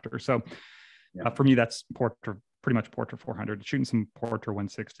it after. So for me, that's pretty much Portra 400. Shooting some Portra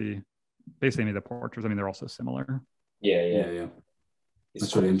 160, basically any of the Portras. I mean, they're also similar. Yeah.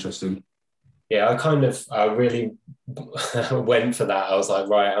 That's really interesting. Yeah, I really went for that. I was like,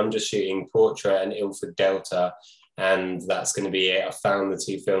 right, I'm just shooting Portra and Ilford Delta, and that's going to be it. I found the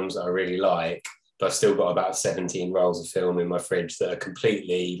 2 films that I really like. But I've still got about 17 rolls of film in my fridge that are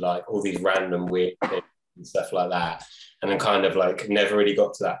completely like all these random weird things and stuff like that. And then kind of like never really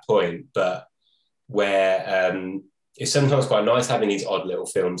got to that point, but where it's sometimes quite nice having these odd little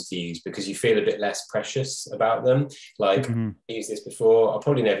films to use, because you feel a bit less precious about them. Like, I used this before, I'll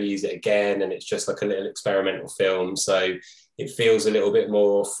probably never use it again. And it's just like a little experimental film. So it feels a little bit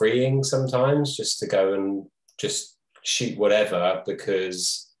more freeing sometimes just to go and just shoot whatever,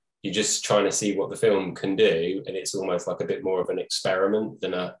 because you're just trying to see what the film can do, and it's almost like a bit more of an experiment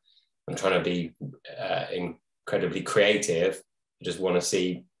than I'm trying to be incredibly creative. I just want to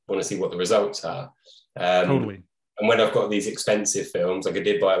see what the results are. Totally. And when I've got these expensive films, like I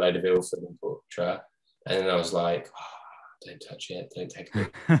did buy a load of Ilford and Portra, and then I was like, don't touch it, don't take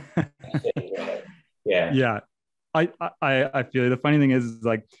it. Yeah. I feel the funny thing is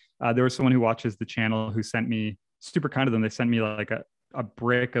like there was someone who watches the channel who sent me, super kind of them, they sent me like a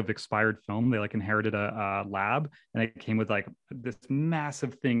brick of expired film. They like inherited a lab, and it came with like this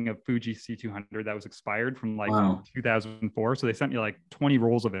massive thing of Fuji C200 that was expired from like 2004. So they sent me like 20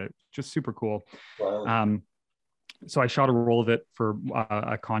 rolls of it, just super cool. Wow. So I shot a roll of it for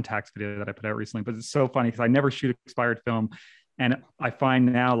a contacts video that I put out recently, but it's so funny because I never shoot expired film. And I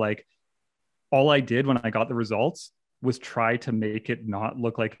find now, like, all I did when I got the results was try to make it not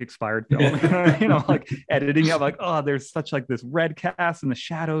look like expired film. You know, like editing it, like, oh, there's such like this red cast and the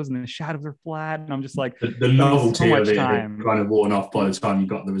shadows are flat. And I'm just like, the novelty so much of it time kind of worn off by the time you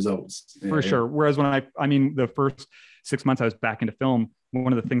got the results. For sure. Whereas when I mean, the first 6 months I was back into film,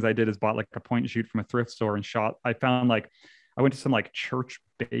 one of the things I did is bought like a point and shoot from a thrift store and shot. I found like, I went to some like church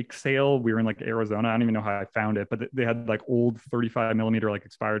bake sale. We were in like Arizona. I don't even know how I found it, but they had like old 35 millimeter like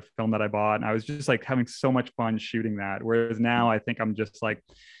expired film that I bought. And I was just like having so much fun shooting that. Whereas now I think I'm just like,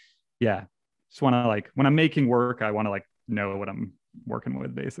 yeah, just want to like, when I'm making work, I want to like know what I'm working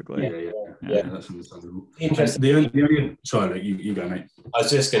with basically. Yeah. That's understandable. Interesting. Sorry, you go, mate. I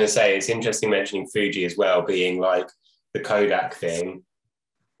was just going to say, it's interesting mentioning Fuji as well, being like the Kodak thing.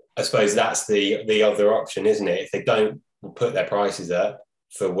 I suppose that's the other option, isn't it? If they don't put their prices up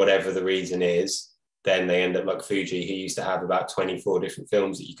for whatever the reason is, then they end up like Fuji, who used to have about 24 different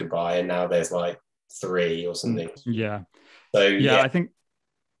films that you could buy, and now there's like 3 or something. Yeah. So I think.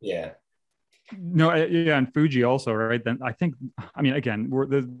 Yeah. No, and Fuji also, right? Then I think, I mean, again,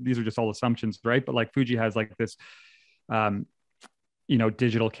 these are just all assumptions, right? But like Fuji has like this,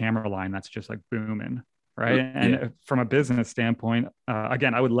 digital camera line that's just like booming. Right. And from a business standpoint,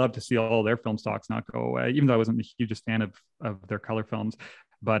 again, I would love to see all their film stocks not go away, even though I wasn't the hugest fan of their color films.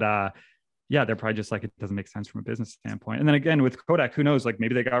 But they're probably just like, it doesn't make sense from a business standpoint. And then again, with Kodak, who knows, like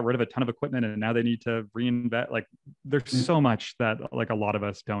maybe they got rid of a ton of equipment and now they need to reinvent. Like there's so much that like a lot of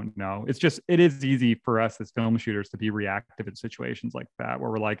us don't know. It is easy for us as film shooters to be reactive in situations like that,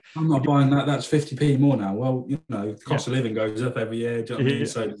 where we're like, I'm not buying that. That's 50p more now. Well, the cost of living goes up every year. Do you know what I mean?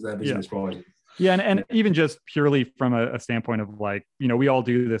 So does their business price. Yeah. And even just purely from a standpoint of like, we all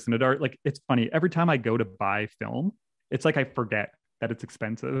do this in the dark. Like, it's funny. Every time I go to buy film, it's like I forget that it's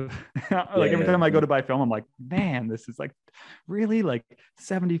expensive. Every time I go to buy film, I'm like, man, this is like really like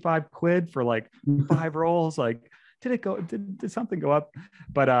 75 quid for like 5 rolls. Like, did something go up?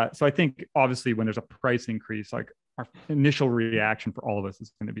 But so I think obviously when there's a price increase, like our initial reaction for all of us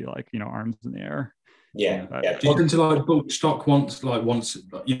is going to be like, arms in the air. Yeah. Do you tend to like bulk stock once,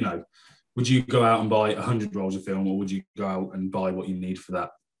 would you go out and buy 100 rolls of film, or would you go out and buy what you need for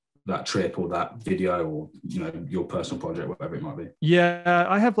that trip or that video or your personal project, whatever it might be? Yeah,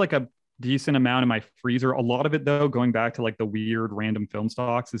 I have like a decent amount in my freezer. A lot of it though, going back to like the weird random film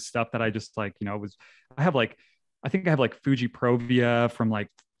stocks, is stuff that I just like, I think I have like Fuji Provia from like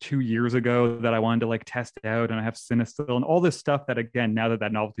 2 years ago that I wanted to like test out, and I have Cinestill and all this stuff that, again, now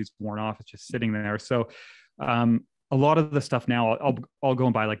that novelty's worn off, it's just sitting there. So a lot of the stuff now, I'll go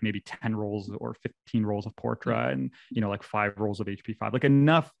and buy like maybe 10 rolls or 15 rolls of Portra and, like 5 rolls of HP5, like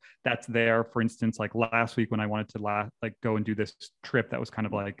enough that's there. For instance, like last week when I wanted to go and do this trip, that was kind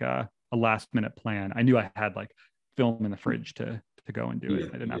of like a last minute plan. I knew I had like film in the fridge to go and do it.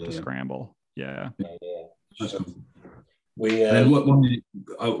 I didn't have to scramble. Yeah. We I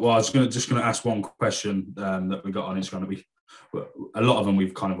was just going to ask one question that we got on. It's going to be a lot of them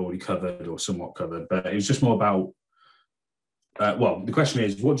we've kind of already covered or somewhat covered, but it was just more about the question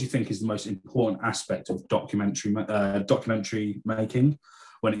is, what do you think is the most important aspect of documentary making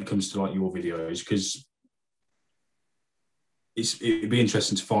when it comes to like your videos? Because it'd be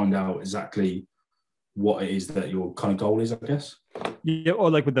interesting to find out exactly what it is that your kind of goal is, I guess. Yeah,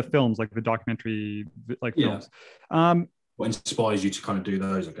 or like with the films, like the documentary, like films. What inspires you to kind of do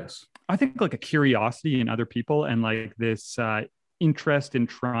those, I guess? I think like a curiosity in other people and like this interest in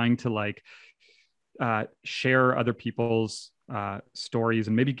trying to like share other people's stories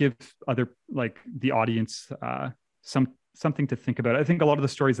and maybe give the audience something to think about. I think a lot of the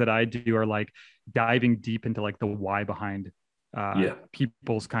stories that I do are like diving deep into like the why behind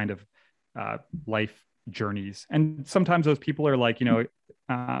people's kind of life journeys. And sometimes those people are like, kind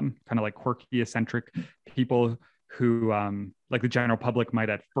of like quirky, eccentric people who like the general public might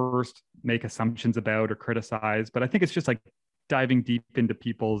at first make assumptions about or criticize. But I think it's just like diving deep into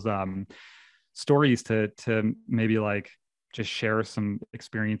people's stories to maybe like just share some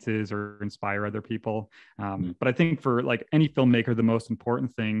experiences or inspire other people. But I think for like any filmmaker, the most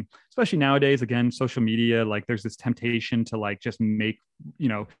important thing, especially nowadays, again, social media, like there's this temptation to like just make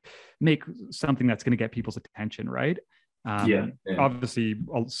something that's going to get people's attention, right? Obviously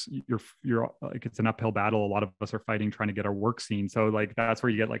you're like, it's an uphill battle. A lot of us are fighting, trying to get our work seen. So like, that's where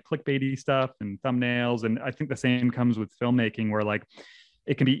you get like clickbaity stuff and thumbnails. And I think the same comes with filmmaking, where like,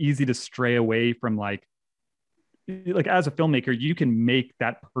 it can be easy to stray away from like as a filmmaker, you can make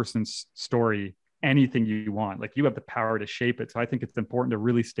that person's story anything you want. Like, you have the power to shape it. So I think it's important to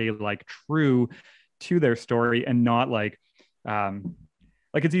really stay like true to their story, and not like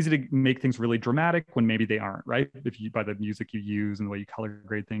it's easy to make things really dramatic when maybe they aren't, right? If you, by the music you use and the way you color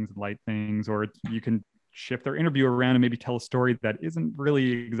grade things and light things, or you can shift their interview around and maybe tell a story that isn't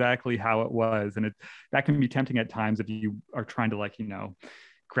really exactly how it was. And that can be tempting at times if you are trying to like,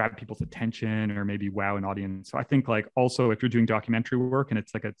 grab people's attention or maybe wow an audience. So I think like, also if you're doing documentary work and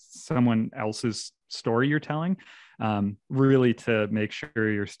it's like someone else's story you're telling, really to make sure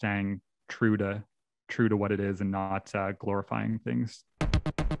you're staying true to what it is and not glorifying things.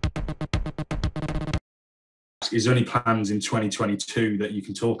 Is there any plans in 2022 that you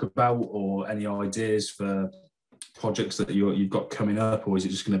can talk about, or any ideas for projects that you've got coming up, or is it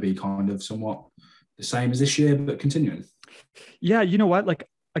just going to be kind of somewhat the same as this year but continuing? Yeah, you know what? Like,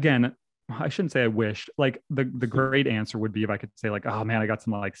 again, I shouldn't say I wished. Like, the great answer would be if I could say like, oh man, I got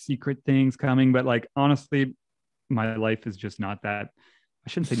some like secret things coming. But like, honestly, my life is just not that. I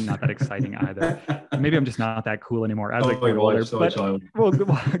shouldn't say not that exciting either. Maybe I'm just not that cool anymore as I get older. But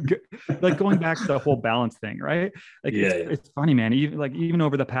like, going back to the whole balance thing, right? Like, it's funny, man. Even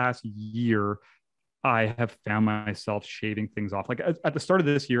over the past year, I have found myself shaving things off. Like, at the start of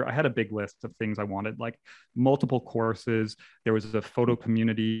this year, I had a big list of things I wanted, like multiple courses. There was a photo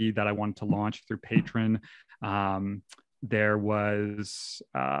community that I wanted to launch through Patreon. There was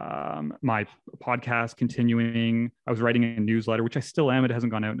my podcast continuing. I was writing a newsletter, which I still am. It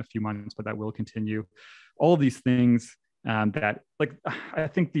hasn't gone out in a few months, but that will continue. All of these things that, like, I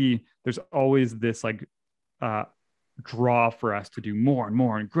think there's always this like draw for us to do more and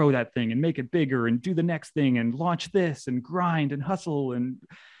more and grow that thing and make it bigger and do the next thing and launch this and grind and hustle.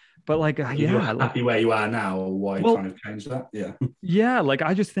 But like, you're happy where you are now, or why kind of change that? Yeah, like,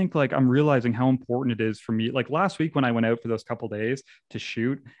 I just think like I'm realizing how important it is for me. Like, last week when I went out for those couple days to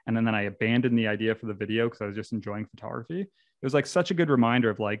shoot, and then I abandoned the idea for the video because I was just enjoying photography. It was like such a good reminder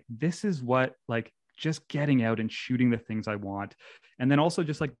of like, this is what, like, just getting out and shooting the things I want, and then also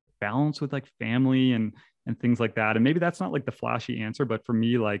just like balance with like family and things like that. And maybe that's not like the flashy answer, but for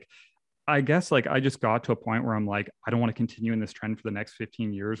me, like, I guess like I just got to a point where I'm like, I don't want to continue in this trend for the next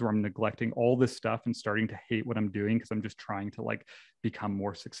 15 years where I'm neglecting all this stuff and starting to hate what I'm doing because I'm just trying to like become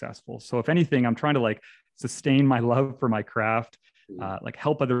more successful. So if anything, I'm trying to like sustain my love for my craft, like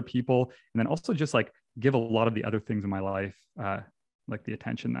help other people, and then also just like give a lot of the other things in my life like the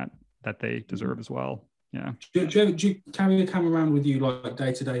attention that they deserve as well. Yeah. Do you carry a camera around with you like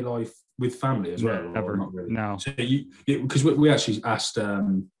day-to-day life with family as well? Never. Not really? No. So because we actually asked,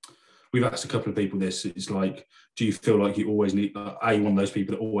 we've asked a couple of people this. It's like, do you feel like you always need, are you one of those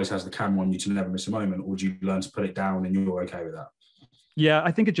people that always has the camera on you to never miss a moment, or do you learn to put it down and you're okay with that? Yeah,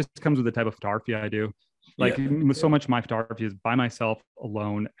 I think it just comes with the type of photography I do. Like, so much of my photography is by myself,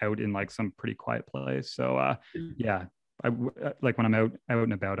 alone, out in like some pretty quiet place. So yeah, I like when I'm out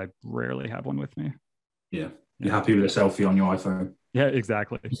and about, I rarely have one with me. Yeah. You're happy with a selfie on your iPhone? Yeah,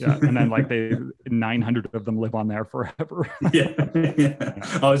 exactly. Yeah. And then like 900 of them live on there forever. yeah.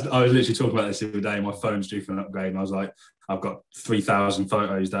 I was literally talking about this the other day. My phone's due for an upgrade, and I was like, I've got 3,000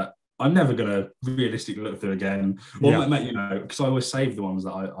 photos that I'm never going to realistically look through again. Or, because I always save the ones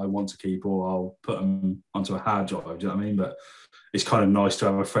that I want to keep, or I'll put them onto a hard drive. Do you know what I mean? But it's kind of nice to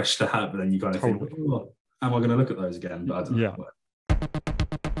have a fresh start, but then you kind of think, am I going to look at those again? But I don't know.